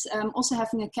 And also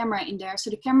having a camera in there.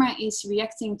 So the camera is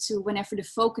reacting to whenever the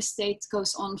focus state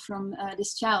goes on from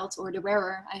this child, or the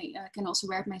wearer. I can also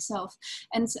wear it myself.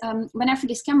 And whenever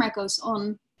this camera goes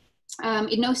on,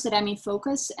 it knows that I'm in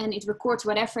focus, and it records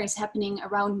whatever is happening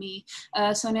around me.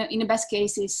 So in the best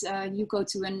case is you go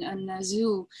to a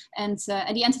zoo, and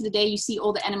at the end of the day, you see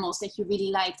all the animals that you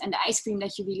really liked, and the ice cream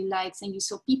that you really liked, and you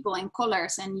saw people and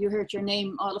colors, and you heard your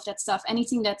name, all of that stuff,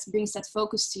 anything that brings that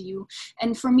focus to you.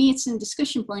 And for me, it's a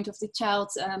discussion point of the child,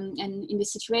 and in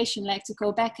this situation, like to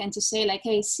go back and to say, like,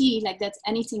 hey, see, like that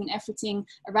anything and everything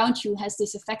around you has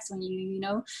this effect on you, you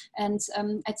know. And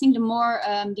I think the more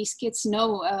these kids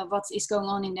know what is going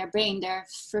on in their brain, they're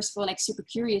first of all like super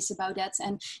curious about that,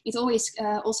 and it always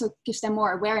also gives them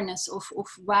more awareness of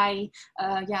why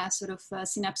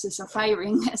synapses are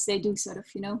firing as they do, sort of,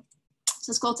 you know.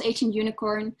 So it's called Ancient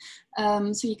Unicorn.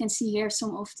 So you can see here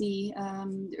some of the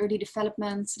early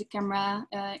developments, the camera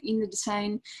in the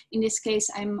design. In this case,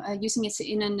 I'm using it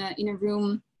in a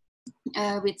room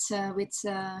with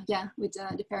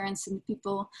the parents and the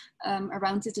people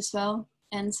around it as well.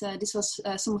 And this was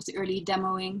some of the early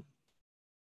demoing.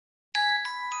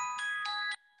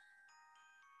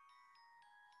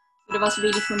 So it was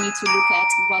really for me to look at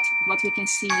what we can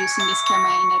see using this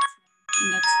camera in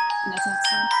that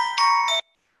headset.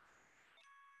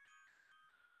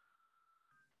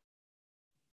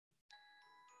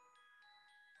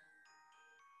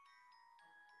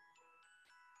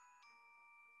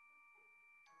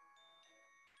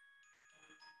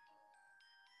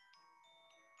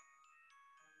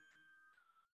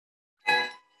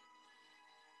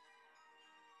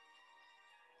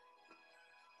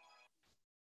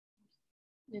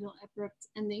 Little abrupt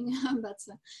ending,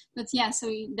 but yeah,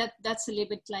 so that's a little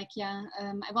bit like, yeah,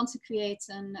 I want to create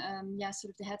an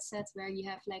sort of the headset where you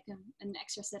have like an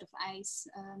extra set of eyes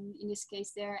in this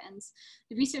case there, and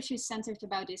the research is centered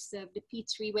about this the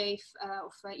P3 wave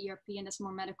of ERP, and that's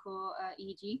more medical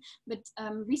EEG, but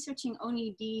researching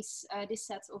only this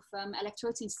set of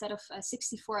electrodes instead of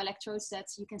 64 electrodes that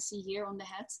you can see here on the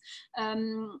head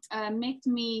made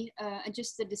me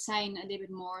adjust the design a little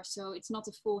bit more, so it's not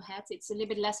a full head, it's a little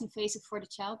bit less invasive for the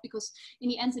child, because in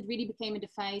the end it really became a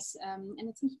device, and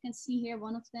I think you can see here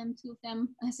two of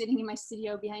them sitting in my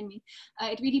studio behind me.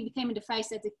 It really became a device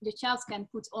that the child can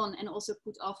put on and also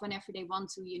put off whenever they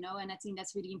want to, you know, and I think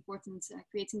that's really important,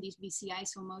 creating these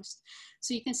BCIs almost.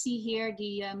 So you can see here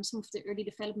the some of the early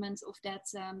development of that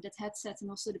headset,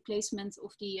 and also the placement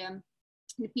of the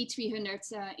P300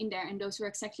 in there, and those were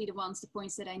exactly the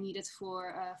points that I needed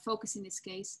for focus in this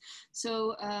case.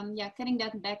 So yeah, cutting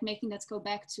that back, making that go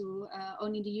back to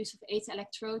only the use of 8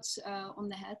 electrodes on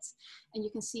the head, and you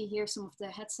can see here some of the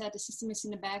headset, the system is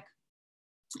in the back,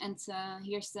 and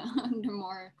here's the, the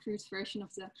more crude version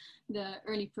of the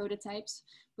early prototypes,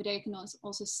 but there you can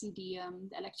also see the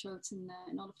electrodes and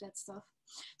all of that stuff.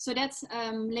 So that's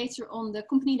later on the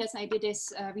company that I did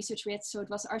this research with. So it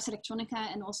was Ars Electronica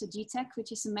and also GTech,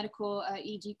 which is a medical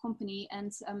EEG company.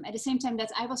 And at the same time that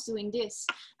I was doing this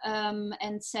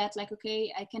and said like,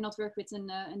 okay, I cannot work with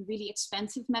a really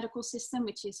expensive medical system,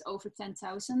 which is over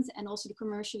 10,000. And also the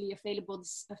commercially available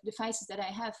devices that I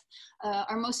have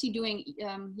are mostly doing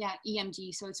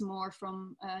EMG. So it's more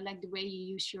from like the way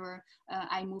you use your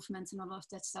eye movements and all of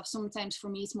that stuff. Sometimes for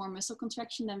me, it's more muscle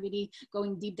contraction than really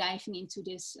going deep diving into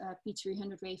this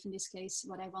P300 wave, in this case,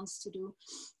 what I wanted to do.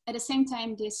 At the same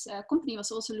time, this company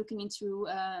was also looking into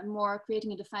more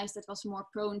creating a device that was more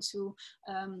prone to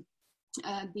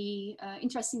be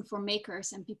interesting for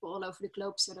makers and people all over the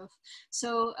globe, sort of.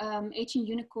 So Ancient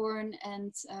Unicorn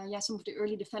and some of the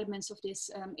early developments of this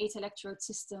 8 electrode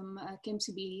system came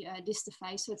to be this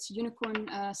device. So it's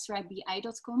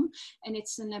unicorn-bi.com, and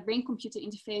it's a brain computer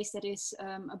interface that is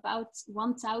about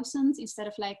 1,000 instead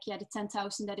of like the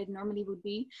 10,000 that it normally would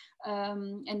be,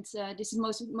 and this is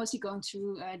mostly going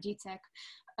through GTech.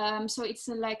 So it's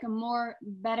like a more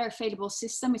better available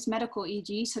system. It's medical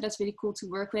EEG, so that's really cool to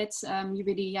work with. You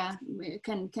really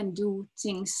can do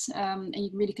things, and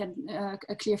you really can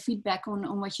a clear feedback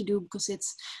on what you do, because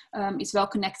it's well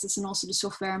connected, and also the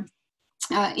software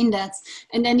in that.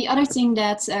 And then the other thing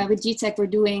that with GTech we're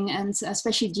doing, and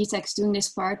especially GTech is doing this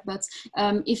part, but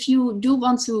if you do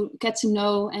want to get to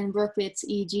know and work with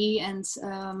EEG and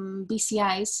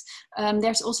BCIs,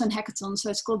 there's also a hackathon. So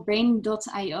it's called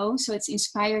brain.io. So it's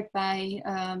inspired by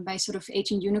sort of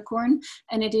Ancient Unicorn,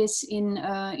 and it is in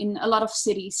a lot of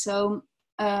cities. So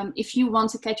if you want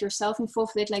to get yourself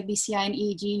involved with like BCI and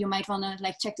EEG, you might want to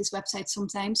like check this website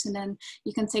sometimes, and then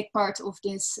you can take part of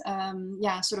this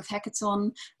sort of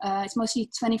hackathon. It's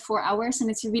mostly 24 hours, and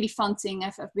it's a really fun thing.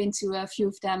 I've been to a few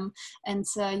of them, and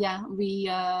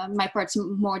my part's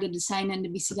more the design and the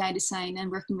BCI design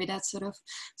and working with that sort of.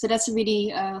 So that's a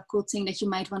really cool thing that you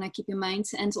might want to keep in mind.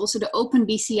 And also the open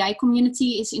BCI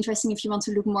community is interesting if you want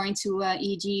to look more into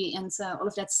EEG and all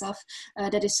of that stuff.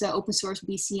 That is open source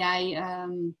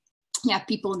BCI.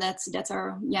 People that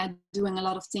are doing a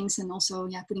lot of things, and also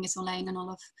putting it online and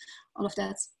all of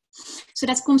that. So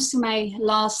that comes to my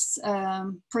last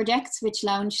project, which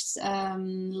launched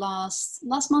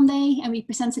last Monday, and we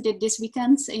presented it this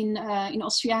weekend in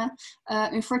Austria.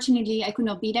 Unfortunately, I could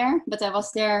not be there, but I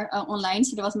was there online,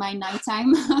 so that was my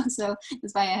nighttime. So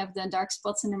that's why I have the dark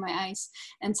spots under my eyes.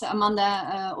 And so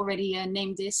Amanda already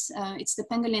named this. It's the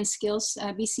Pangolin Skills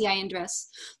BCI and Dress.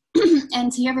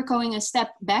 And here we're going a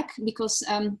step back, because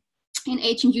in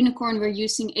Ancient Unicorn, we're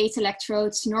using 8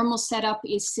 electrodes. Normal setup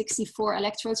is 64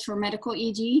 electrodes for medical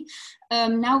EEG.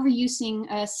 Now we're using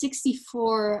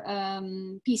 64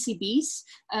 PCBs,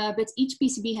 but each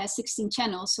PCB has 16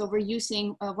 channels. So we're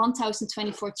using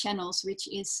 1024 channels, which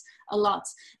is a lot.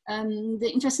 The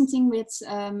interesting thing with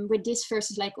this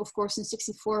versus, like, of course, in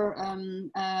 64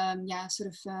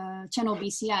 channel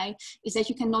BCI is that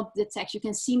you cannot detect. You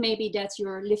can see maybe that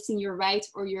you're lifting your right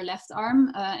or your left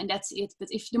arm, and that's it. But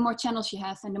if the more channels you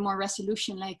have and the more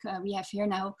resolution, like we have here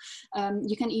now,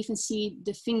 you can even see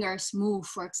the fingers move,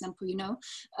 for example, you know.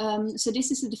 So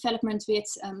this is a development with,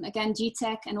 again,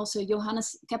 GTech and also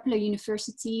Johannes Kepler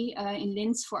University in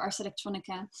Linz for Ars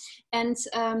Electronica. And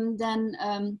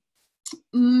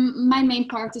my main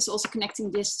part is also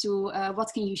connecting this to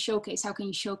what can you showcase, how can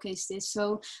you showcase this.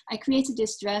 So I created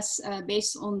this dress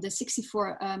based on the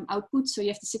 64 outputs. So you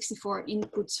have the 64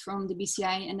 inputs from the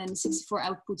BCI and then the 64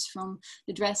 outputs from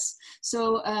the dress.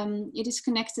 So it is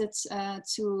connected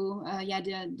to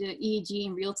the EEG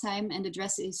in real time, and the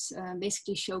dress is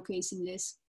basically showcasing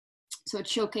this. So it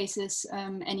showcases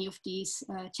any of these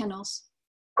channels.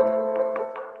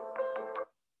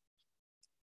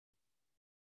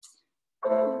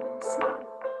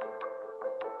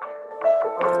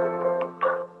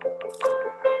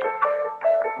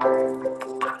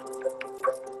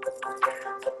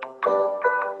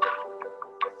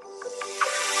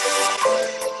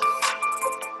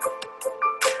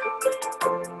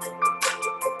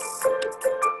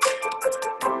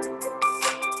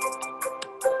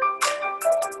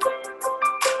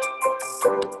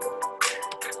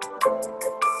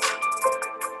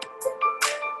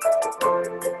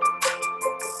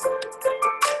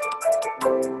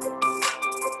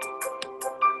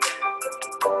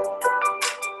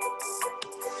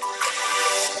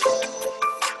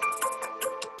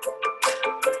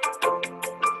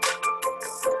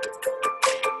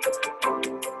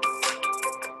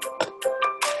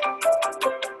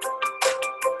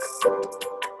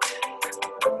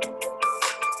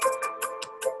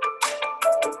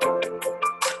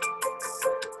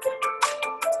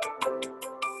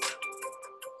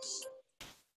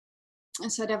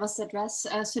 So that was the dress.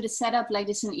 So the setup, like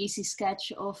this, is an easy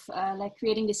sketch of like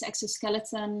creating this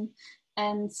exoskeleton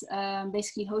and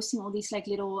basically hosting all these like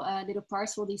little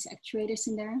parts, all these actuators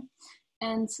in there.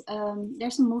 And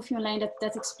there's a movie online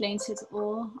that explains it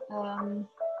all.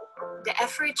 The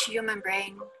average human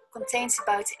brain contains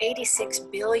about 86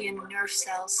 billion nerve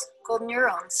cells called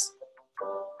neurons.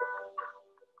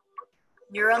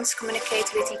 Neurons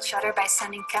communicate with each other by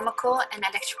sending chemical and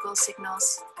electrical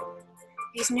signals.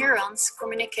 These neurons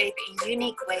communicate in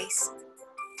unique ways.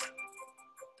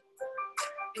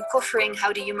 Uncovering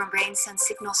how the human brain sends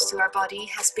signals to our body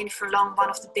has been for long one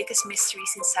of the biggest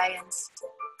mysteries in science.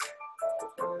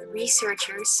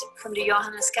 Researchers from the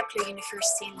Johannes Kepler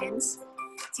University in Linz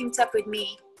teamed up with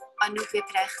me, Anouk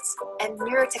Wipprecht, and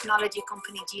neurotechnology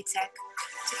company GTech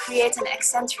to create an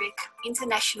eccentric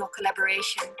international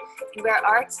collaboration in where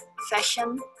art,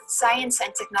 fashion, science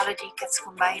and technology gets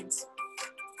combined.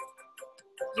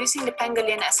 Using the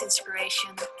pangolin as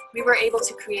inspiration, we were able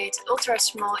to create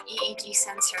ultra-small EEG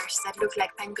sensors that look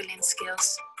like pangolin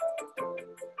scales.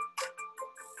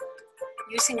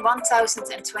 Using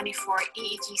 1024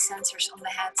 EEG sensors on the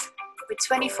head, with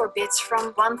 24 bits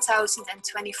from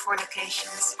 1024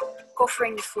 locations,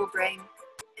 covering the full brain,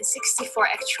 and 64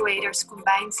 actuators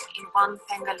combined in one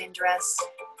pangolin dress.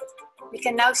 We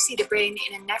can now see the brain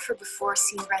in a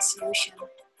never-before-seen resolution.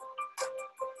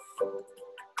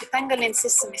 The pangolin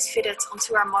system is fitted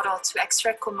onto our model to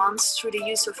extract commands through the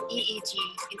use of EEG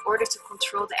in order to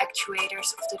control the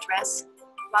actuators of the dress,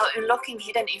 while unlocking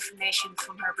hidden information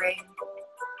from her brain.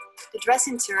 The dress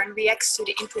in turn reacts to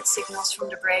the input signals from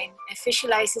the brain and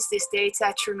visualizes this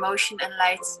data through motion and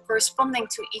light, corresponding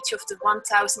to each of the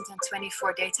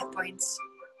 1024 data points.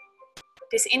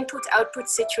 This input-output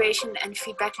situation and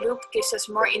feedback loop gives us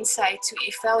more insight to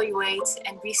evaluate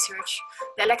and research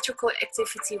the electrical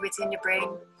activity within the brain,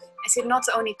 as it not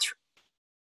only...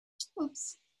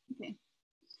 Oops, okay.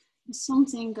 There's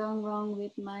something going wrong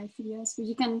with my videos, but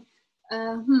you can,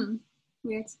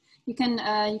 weird. You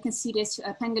can see this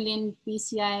pangolin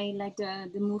BCI, like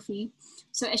the movie.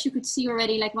 So as you could see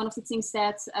already, like one of the things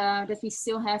that we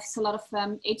still have is a lot of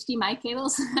HDMI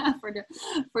cables for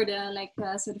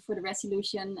the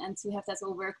resolution, and to have that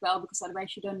all work well, because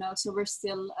otherwise you don't know. So we're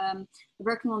still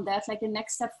working on that. Like the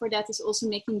next step for that is also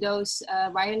making those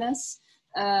wireless,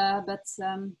 but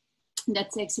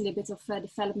that takes a little bit of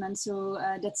development. So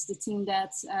that's the thing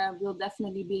that we'll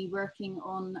definitely be working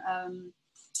on.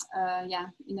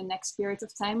 In the next period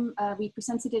of time. We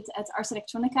presented it at Ars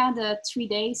Electronica, the 3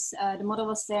 days, the model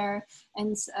was there,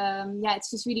 and it's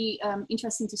just really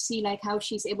interesting to see like how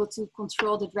she's able to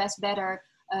control the dress better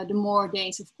the more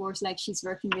days, of course, like she's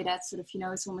working with that sort of, you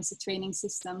know, it's almost a training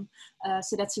system.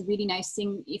 So that's a really nice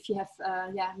thing. If you have,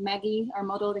 yeah, Maggie, our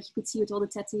model that you could see with all the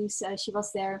tattoos, she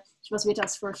was there, she was with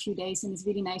us for a few days, and it's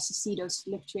really nice to see those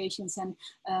fluctuations and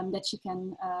that she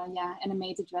can, yeah,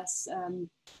 animate the dress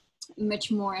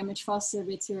much more and much faster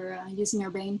with her using her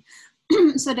brain.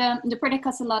 So the product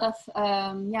has a lot of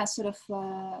yeah, sort of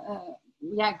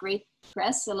yeah, great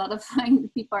press. A lot of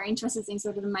people are interested in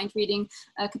sort of the mind reading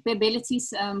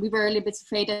capabilities. We were a little bit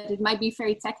afraid that it might be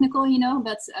very technical, you know,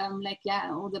 but like,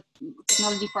 yeah, all the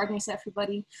technology partners,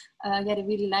 everybody, yeah, they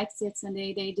really liked it, and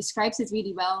they described it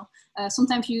really well.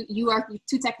 Sometimes you are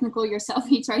too technical yourself,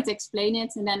 you try to explain it,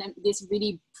 and then this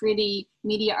really pretty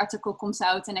media article comes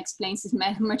out and explains it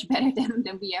much better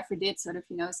than we ever did, sort of,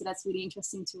 you know, so that's really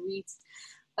interesting to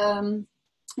read.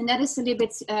 And that is a little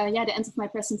bit, yeah, the end of my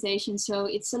presentation. So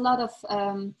it's a lot of,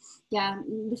 yeah,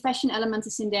 the fashion element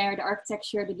is in there, the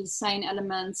architecture, the design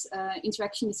elements,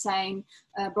 interaction design,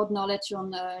 broad knowledge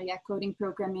on, yeah, coding,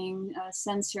 programming,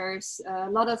 sensors, a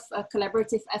lot of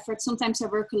collaborative efforts. Sometimes I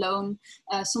work alone,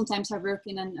 sometimes I work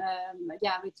in an,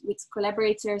 yeah, with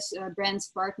collaborators,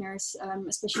 brands, partners,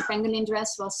 especially Pangolin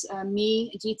Dress was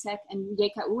me, GTech, and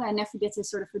JKU. I never did a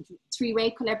sort of a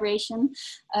three-way collaboration,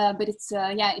 but it's,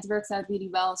 yeah, it worked out really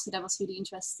well. So that was really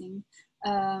interesting.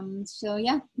 So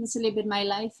yeah, that's a little bit my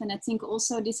life. And I think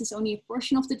also this is only a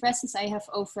portion of the dresses. I have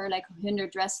over like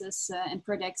 100 dresses and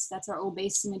products that are all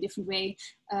based in a different way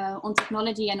on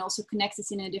technology and also connected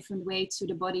in a different way to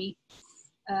the body.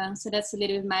 So that's a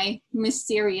little bit my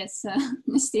mysterious,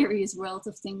 mysterious world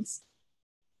of things.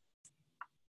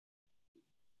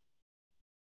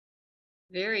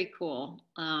 Very cool.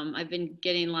 I've been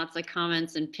getting lots of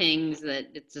comments and pings that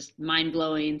it's just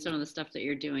mind-blowing, some of the stuff that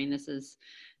you're doing. This is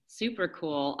super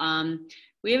cool.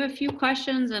 We have a few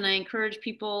questions, and I encourage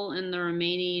people in the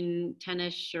remaining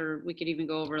 10-ish, or we could even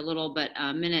go over a little, but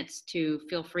minutes, to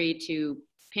feel free to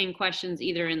ping questions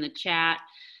either in the chat,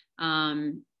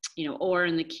 you know, or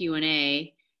in the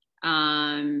Q&A.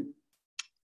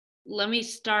 Let me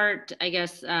start, I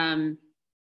guess,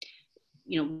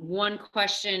 you know, one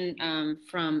question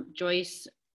from Joyce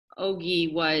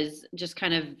Ogie was just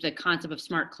kind of the concept of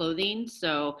smart clothing.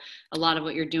 So a lot of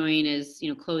what you're doing is, you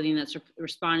know, clothing that's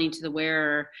responding to the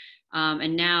wearer.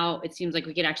 And now it seems like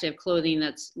we could actually have clothing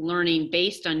that's learning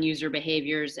based on user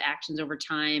behaviors, actions over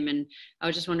time. And I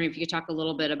was just wondering if you could talk a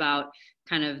little bit about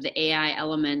kind of the AI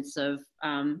elements of,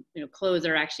 you know, clothes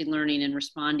that are actually learning and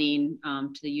responding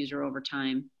to the user over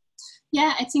time.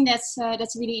 Yeah, I think that's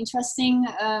really interesting.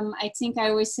 I think I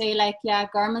always say, like, yeah,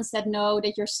 garments that know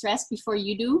that you're stressed before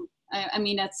you do. I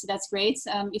mean, that's great.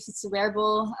 If it's a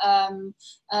wearable,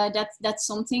 that's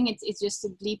something. It's just a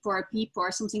bleep or a peep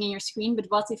or something in your screen. But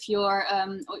what if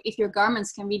your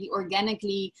garments can really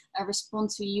organically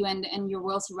respond to you and your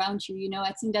world around you? You know,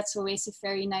 I think that's always a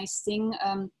very nice thing.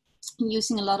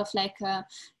 Using a lot of like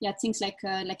yeah, things like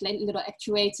little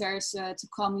actuators to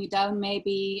calm you down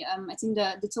maybe. I think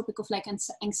the topic of like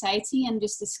anxiety and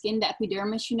just the skin, the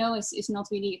epidermis, you know, is not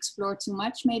really explored too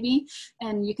much maybe,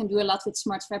 and you can do a lot with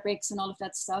smart fabrics and all of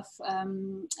that stuff.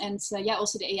 And yeah,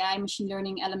 also the AI machine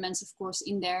learning elements, of course,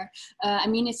 in there. I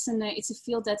mean, it's a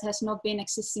field that has not been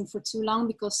existing for too long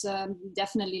because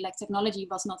definitely like technology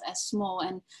was not as small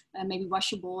and maybe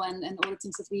washable and all the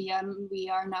things that we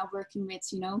are now working with,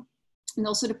 you know. And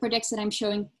also the projects that I'm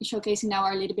showcasing now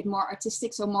are a little bit more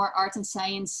artistic, so more art and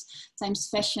science times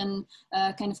fashion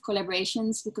kind of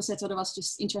collaborations, because I thought it was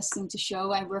just interesting to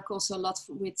show. I work also a lot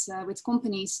with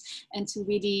companies, and to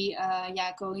really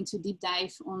yeah, go into deep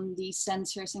dive on the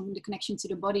sensors and the connection to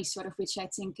the body, sort of, which I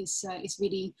think is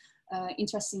really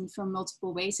interesting from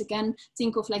multiple ways. Again,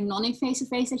 think of like non-invasive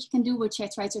ways that you can do, which I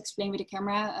try to explain with the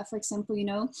camera, for example, you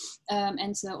know,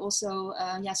 and also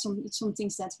yeah, some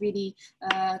things that really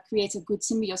create a good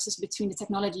symbiosis between the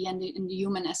technology and the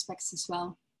human aspects as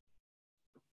well.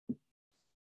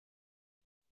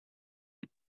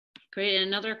 Great. And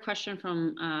another question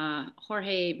from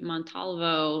Jorge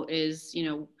Montalvo is, you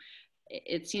know,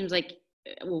 it seems like,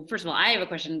 well, first of all, I have a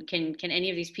question. Can any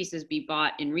of these pieces be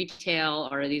bought in retail,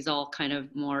 or are these all kind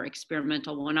of more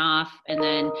experimental one-off? And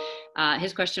then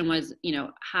his question was, you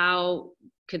know, how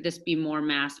could this be more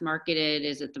mass marketed?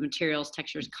 Is it the materials,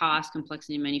 textures, cost,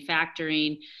 complexity in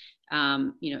manufacturing?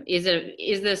 You know, is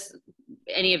this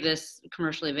any of this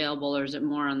commercially available, or is it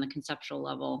more on the conceptual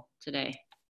level today?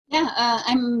 Yeah,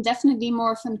 I'm definitely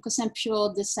more of a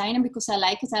conceptual designer because I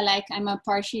like it. I'm a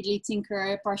partially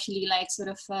thinker, partially like sort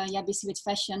of, busy with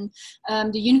fashion.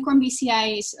 The Unicorn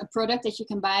BCI is a product that you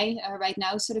can buy right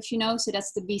now, sort of, so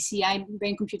that's the BCI,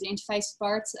 brain computer interface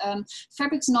part.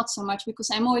 Fabrics, not so much, because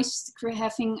I'm always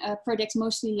having projects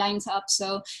mostly lined up.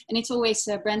 So, and it's always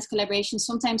brand collaboration.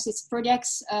 Sometimes it's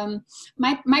projects.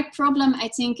 My problem, I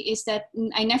think, is that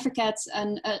I never get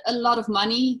a lot of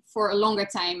money for a longer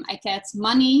time. I get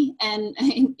money, and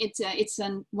it's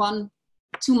a 1-2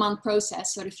 month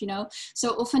process, sort of, So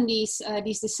often these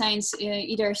designs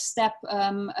either step,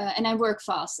 and I work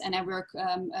fast and I work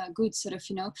good, sort of,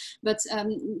 But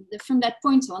from that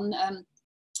point on,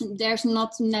 there's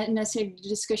not necessarily the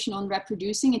discussion on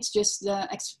reproducing. It's just the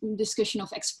discussion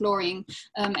of exploring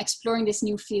this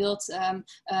new field,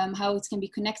 how it can be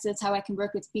connected, how I can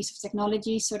work with a piece of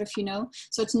technology, sort of,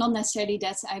 So it's not necessarily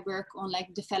that I work on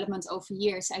like development over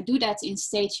years. I do that in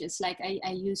stages. Like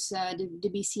I use the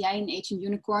BCI in Agent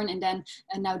Unicorn, and then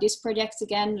now this project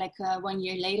again, like 1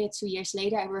 year later, 2 years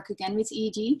later, I work again with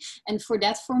EEG. And for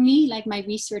that, for me, like my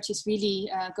research is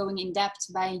really going in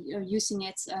depth by using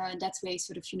it that way,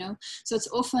 sort of, So it's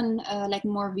often like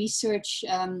more research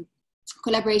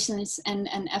collaborations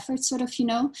and efforts, sort of,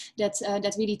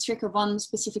 that really trigger one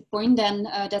specific point, then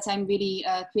that I'm really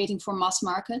creating for mass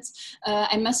market.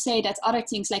 I must say that other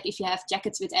things, like if you have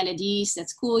jackets with LEDs,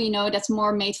 that's cool, that's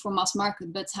more made for mass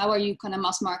market. But how are you gonna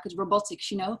mass market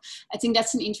robotics? I think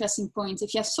that's an interesting point.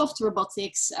 If you have soft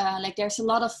robotics, like there's a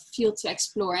lot of field to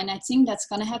explore, and I think that's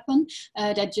gonna happen.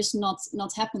 That just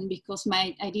not happen because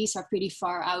my ideas are pretty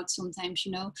far out sometimes,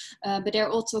 but they're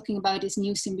all talking about this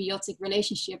new symbiotic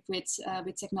relationship with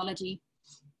technology.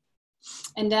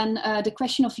 And then the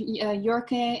question of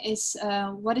Jorke is,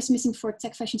 what is missing for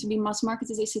tech fashion to be mass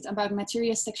marketed? Is it about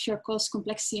materials, texture, cost,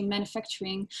 complexity in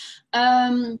manufacturing?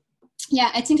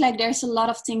 Yeah, I think like there's a lot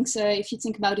of things. If you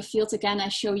think about the field, again, I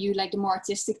show you like the more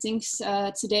artistic things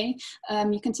today.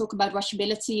 You can talk about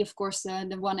washability. Of course,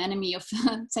 the one enemy of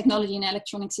technology and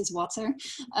electronics is water.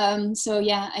 So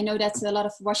yeah, I know that a lot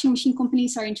of washing machine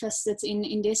companies are interested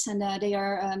in this, and they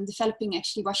are developing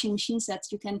actually washing machines that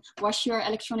you can wash your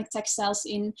electronic textiles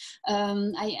in.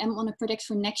 I am on a project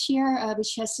for next year,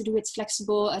 which has to do with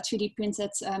flexible 3D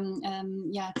printed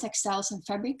textiles and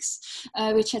fabrics,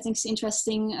 which I think is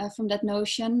interesting from that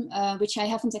notion, which I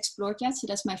haven't explored yet. So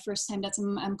that's my first time that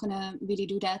I'm gonna really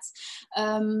do that.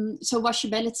 So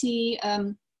washability,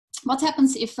 what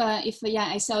happens if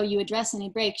I sell you a dress and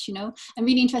it breaks, I'm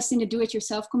really interested in the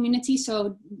do-it-yourself community.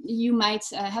 So you might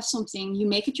have something, you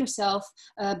make it yourself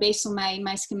based on my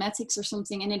schematics or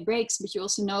something, and it breaks, but you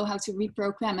also know how to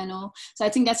reprogram and all. So I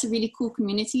think that's a really cool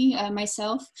community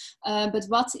myself. But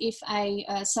what if I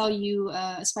sell you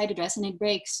a spider dress and it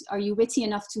breaks? Are you witty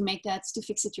enough to make that, to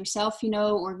fix it yourself,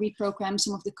 or reprogram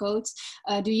some of the codes?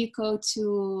 Do you go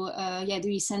to, do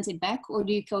you send it back, or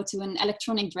do you go to an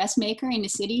electronic dressmaker in the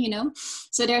city,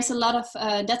 So there's a lot of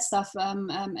that stuff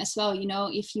as well,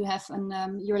 if you have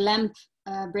your lamp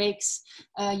breaks,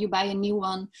 you buy a new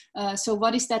one. So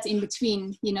what is that in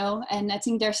between, And I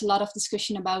think there's a lot of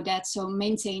discussion about that. So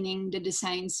maintaining the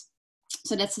designs.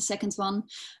 So that's the second one.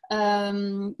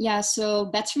 So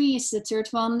battery is the third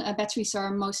one. Batteries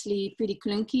are mostly pretty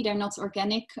clunky. They're not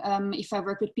organic. If I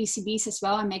work with PCBs as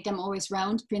well, I make them always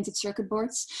round, printed circuit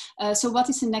boards. So what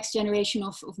is the next generation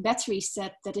of batteries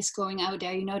that is going out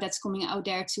there, that's coming out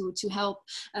there to help?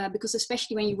 Because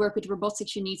especially when you work with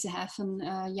robotics, you need to have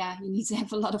you need to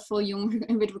have a lot of volume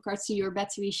with regards to your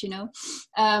batteries,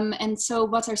 And so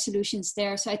what are solutions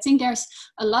there? So I think there's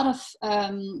a lot of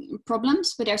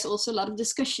problems, but there's also a lot of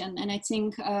discussion. And I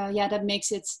think that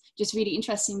makes it just really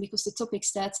interesting, because the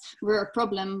topics that were a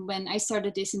problem when I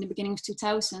started this in the beginning of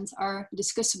 2000 are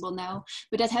discussable now,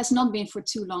 but that has not been for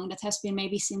too long. That has been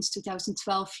maybe since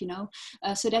 2012,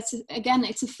 So that's, again,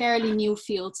 it's a fairly new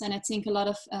field, and I think a lot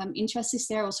of interest is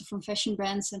there also from fashion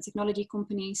brands and technology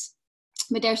companies.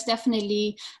 But there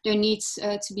needs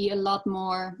to be a lot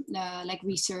more like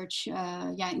research,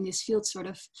 in this field, sort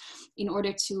of, in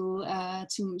order to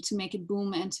make it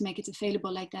boom and to make it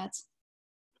available like that.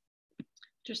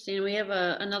 Interesting. We have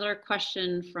another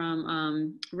question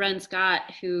from Ren Scott,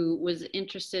 who was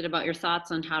interested about your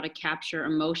thoughts on how to capture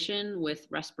emotion with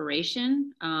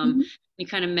respiration. You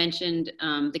kind of mentioned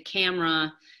the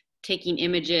camera taking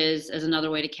images as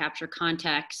another way to capture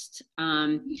context.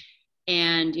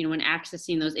 And, when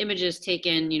accessing those images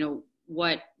taken,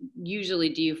 what usually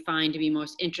do you find to be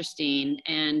most interesting?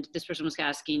 And this person was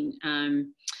asking,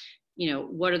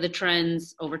 what are the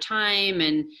trends over time?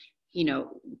 And,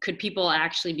 could people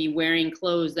actually be wearing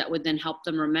clothes that would then help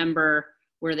them remember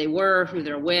where they were, who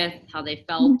they're with, how they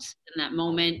felt in that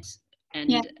moment. And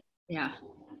yeah.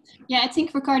 Yeah, I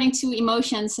think regarding to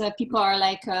emotions, people are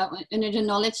like under the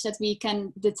knowledge that we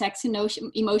can detect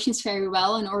emotions very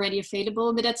well and already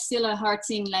available, but that's still a hard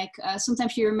thing. Like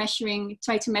sometimes you're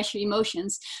try to measure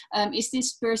emotions. Is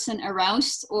this person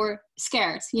aroused or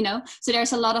scared, you know? So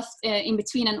there's a lot of in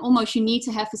between, and almost you need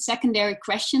to have a secondary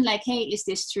question like, hey, is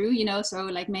this true? You know, so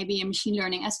like maybe a machine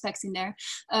learning aspect in there.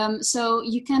 So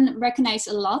you can recognize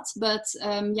a lot, but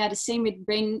yeah, the same with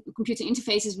brain computer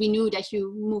interfaces. We knew that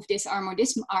you move this arm or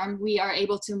this arm. We are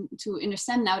able to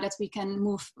understand now that we can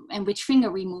move and which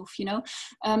finger we move, you know.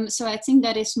 So I think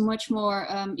that is much more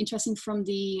interesting from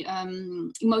the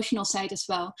emotional side as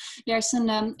well. There's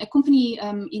a company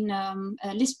in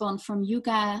Lisbon from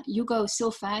Hugo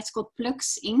Silva. It's called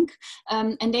Plux Inc.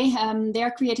 And they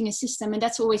are creating a system, and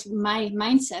that's always my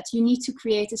mindset. You need to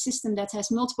create a system that has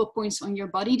multiple points on your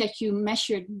body that you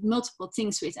measure multiple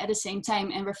things with at the same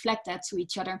time and reflect that to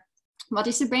each other. What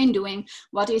is the brain doing?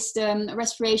 What is the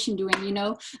respiration doing? You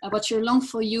know, what's your lung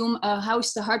volume? How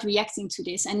is the heart reacting to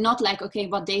this? And not like, okay,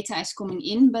 what data is coming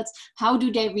in, but how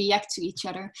do they react to each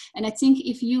other? And I think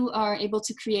if you are able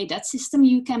to create that system,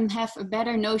 you can have a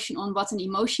better notion on what an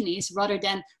emotion is rather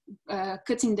than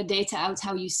cutting the data out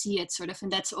how you see it, sort of.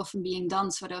 And that's often being done,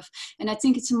 sort of. And I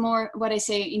think it's a more, what I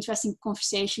say, interesting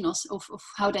conversation of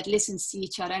how that listens to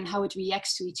each other and how it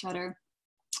reacts to each other,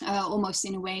 almost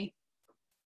in a way.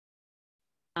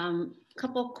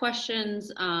 Couple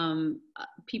questions,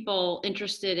 people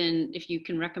interested in if you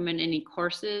can recommend any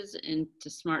courses into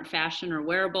smart fashion or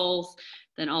wearables,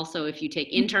 then also if you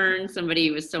take interns,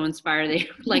 somebody was so inspired they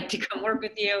would like to come work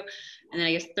with you. And then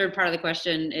I guess third part of the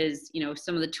question is, you know,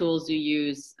 some of the tools you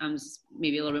use,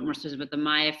 maybe a little bit more specific, but the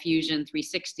Maya Fusion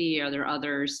 360, are there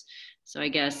others? So I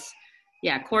guess,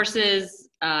 yeah, courses,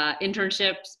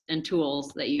 internships, and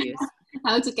tools that you use.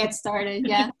 How to get started,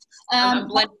 yeah. I'm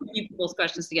blending people's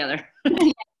questions together.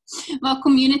 Well,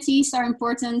 communities are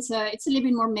important. It's a little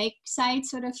bit more make side,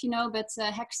 sort of, you know, but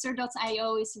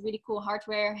Hackster.io is a really cool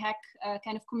hardware hack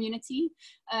kind of community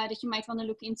that you might want to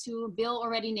look into. Bill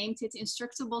already named it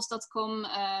Instructables.com.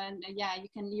 Yeah, you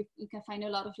can find a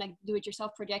lot of like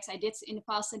do-it-yourself projects. I did in the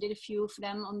past. I did a few of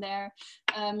them on there.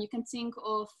 You can think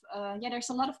of yeah,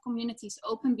 there's a lot of communities.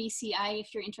 OpenBCI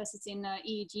if you're interested in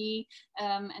EEG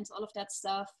and all of that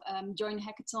stuff. Join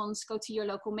hackathons. Go to your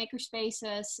local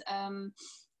makerspaces.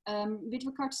 With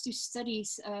regards to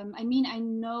studies, I mean, I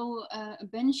know a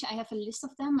bunch. I have a list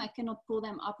of them. I cannot pull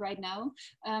them up right now.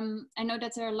 I know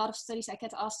that there are a lot of studies. I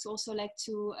get asked also like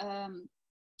to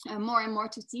more and more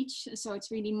to teach, so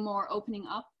it's really more opening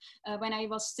up. When I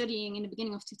was studying in the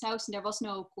beginning of 2000, there was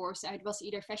no course. It was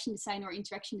either fashion design or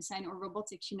interaction design or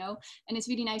robotics, you know. And it's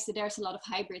really nice that there's a lot of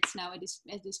hybrids now at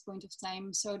this point of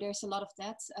time. So there's a lot of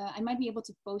that. I might be able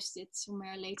to post it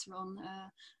somewhere later on,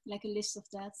 like a list of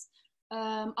that.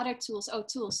 Other tools,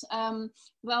 tools.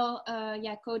 Well,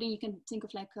 yeah, coding, you can think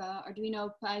of like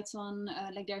Arduino, Python,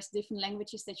 like there's different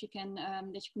languages that you can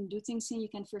do things in. You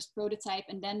can first prototype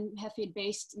and then have it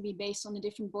be based on a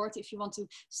different board. If you want to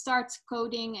start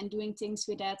coding and doing things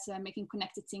with that, making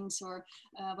connected things or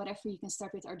whatever, you can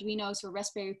start with Arduinos or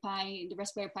Raspberry Pi. The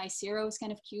Raspberry Pi Zero is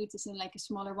kind of cute. It's like a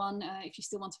smaller one if you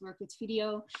still want to work with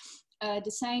video.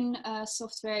 Design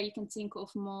software, you can think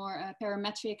of more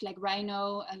parametric like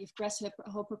Rhino. You have Grasshopper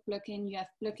plugin. You have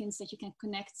plugins that you can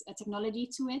connect technology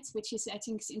to it, which is, I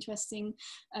think, is interesting.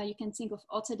 You can think of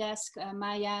Autodesk,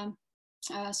 Maya.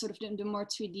 Sort of the more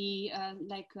 3D,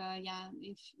 yeah,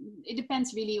 it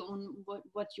depends really on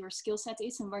what your skill set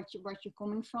is and where you're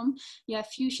coming from. You have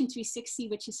Fusion 360,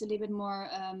 which is a little bit more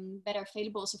better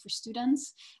available also for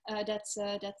students. Autodesk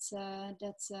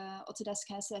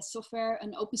has a software,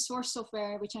 an open source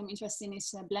software, which I'm interested in,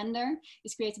 is Blender.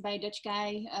 It's created by a Dutch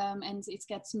guy, and it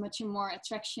gets much more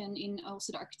attraction in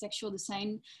also the architectural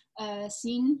design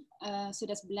scene. So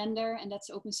that's Blender, and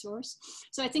that's open source.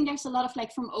 So I think there's a lot of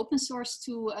like from open source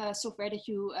to software that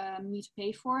you need to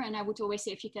pay for. And I would always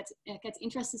say if you get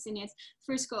interested in it,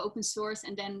 first go open source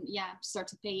and then yeah, start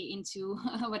to pay into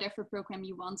whatever program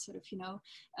you want, sort of, you know,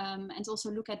 and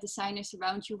also look at designers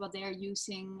around you, what they are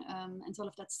using, and all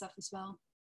of that stuff as well.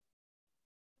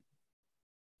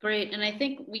 Great, and I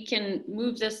think we can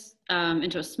move this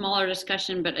into a smaller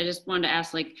discussion, but I just wanted to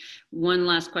ask like one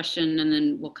last question and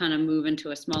then we'll kind of move into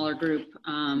a smaller group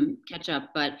catch up.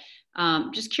 But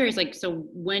just curious, like, so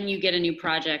when you get a new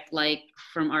project like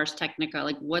from Ars Technica,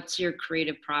 like what's your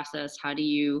creative process? How do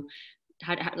you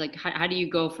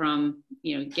go from,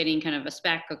 you know, getting kind of a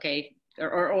spec, okay,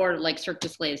 or like Cirque du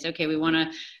Soleil, okay, we want to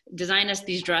design us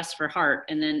these dress for Heart,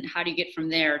 and then how do you get from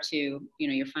there to, you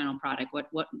know, your final product?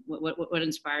 What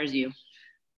inspires you?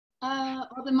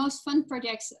 Well, the most fun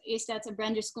projects is that a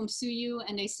brand just comes to you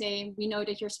and they say, we know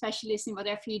that you're a specialist in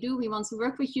whatever you do. We want to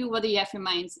work with you. What do you have in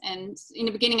mind? And in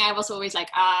the beginning, I was always like,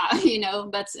 you know,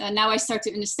 but now I start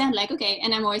to understand, like, okay.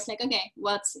 And I'm always like, okay,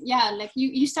 like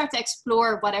you start to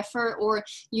explore whatever, or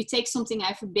you take something, I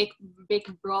have a big,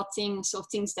 broad things of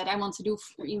things that I want to do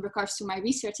in regards to my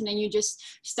research. And then you just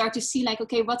start to see like,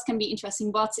 okay, what can be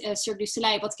interesting? What Cirque du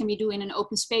Soleil, what can we do in an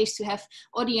open space to have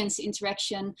audience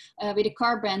interaction with a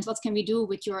car brand? What can we do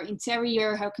with your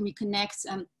interior? How can we connect?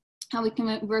 How we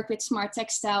can work with smart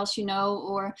textiles, you know,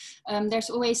 or there's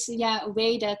always, a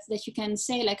way that you can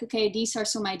say like, okay, these are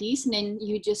some ideas, and then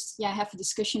you just, have a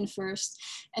discussion first.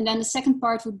 And then the second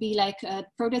part would be like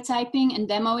prototyping and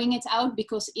demoing it out,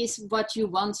 because is what you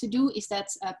want to do, is that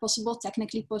possible,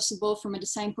 technically possible from a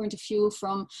design point of view,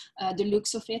 from the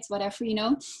looks of it, whatever, you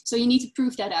know. So you need to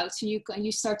prove that out. So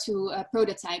you start to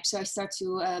prototype. So I start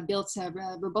to build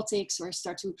robotics, or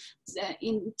start to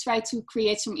try to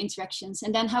create some interactions.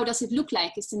 And then how does it look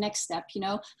like is the next step, you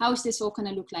know. How is this all going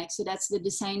to look like? So that's the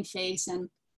design phase, and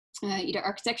either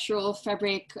architectural,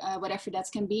 fabric, whatever that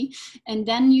can be. And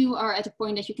then you are at a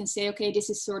point that you can say, okay, this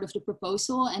is sort of the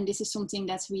proposal, and this is something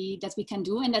that we can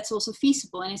do, and that's also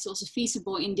feasible. And it's also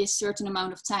feasible in this certain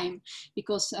amount of time,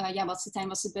 because what's the time,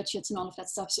 what's the budget, and all of that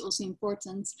stuff is also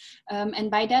important. And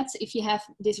by that, if you have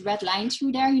this red line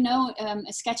through there, you know,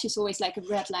 a sketch is always like a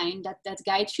red line that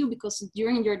guides you, because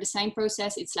during your design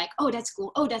process, it's like, oh, that's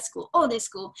cool, oh, that's cool, oh, that's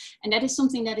cool. And that is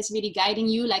something that is really guiding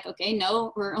you, like, okay,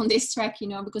 no, we're on this track, you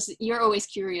know, because you're always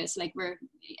curious, like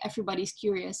everybody's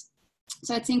curious.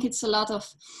 So I think it's a lot of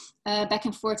back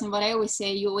and forth. And what I always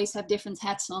say, you always have different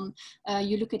hats on.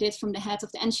 You look at it from the hat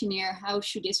of the engineer, how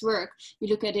should this work? You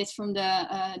look at it from the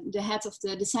hat of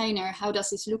the designer, how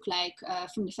does this look like,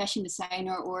 from the fashion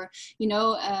designer, or, you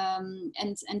know,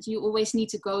 and you always need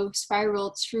to go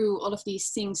spiral through all of these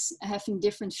things, having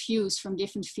different views from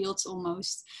different fields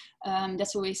almost.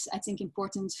 That's always, I think,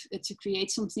 important to create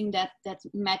something that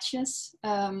matches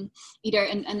either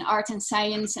an art and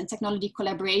science and technology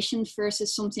collaboration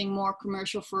versus something more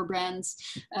commercial for brands,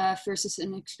 versus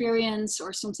an experience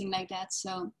or something like that.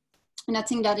 So, and I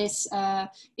think that is,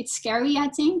 it's scary, I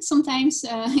think, sometimes,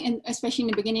 and especially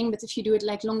in the beginning, but if you do it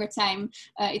like longer time,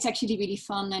 it's actually really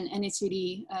fun, and it's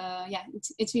really,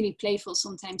 it's really playful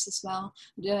sometimes as well,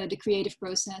 the creative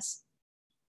process.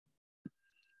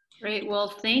 Great. Well,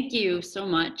 thank you so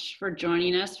much for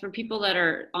joining us. For people that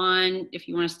are on, if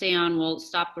you want to stay on, we'll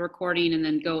stop the recording and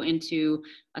then go into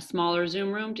a smaller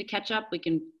Zoom room to catch up. We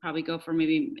can probably go for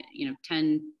maybe,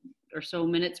 10 or so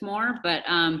minutes more, but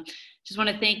just want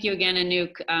to thank you again,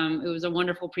 Anouk. It was a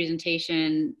wonderful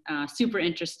presentation, super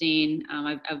interesting.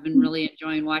 I've been really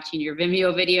enjoying watching your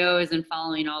Vimeo videos and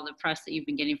following all the press that you've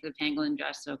been getting for the Pangolin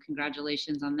Dress, so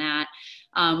congratulations on that.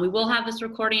 We will have this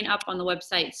recording up on the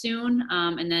website soon,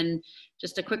 and then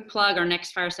just a quick plug, our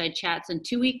next Fireside Chat's in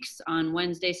 2 weeks on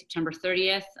Wednesday, September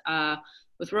 30th,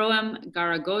 with Roem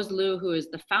Garagozlu, who is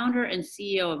the founder and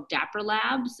CEO of Dapper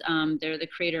Labs. They're the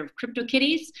creator of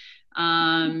CryptoKitties.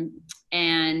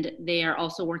 And they are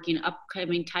also working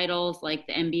upcoming titles like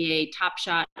the NBA Top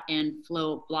Shot and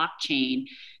Flow Blockchain.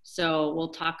 So we'll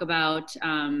talk about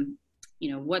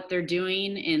what they're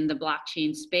doing in the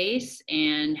blockchain space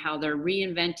and how they're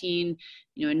reinventing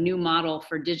a new model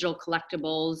for digital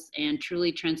collectibles and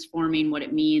truly transforming what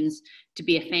it means to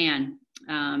be a fan.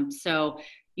 So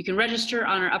you can register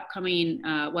on our upcoming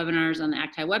webinars on the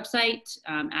ACTAI website,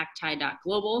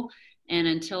 actai.global. And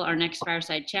until our next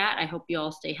Fireside Chat, I hope you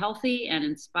all stay healthy and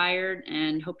inspired,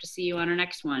 and hope to see you on our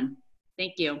next one.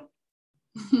 Thank you.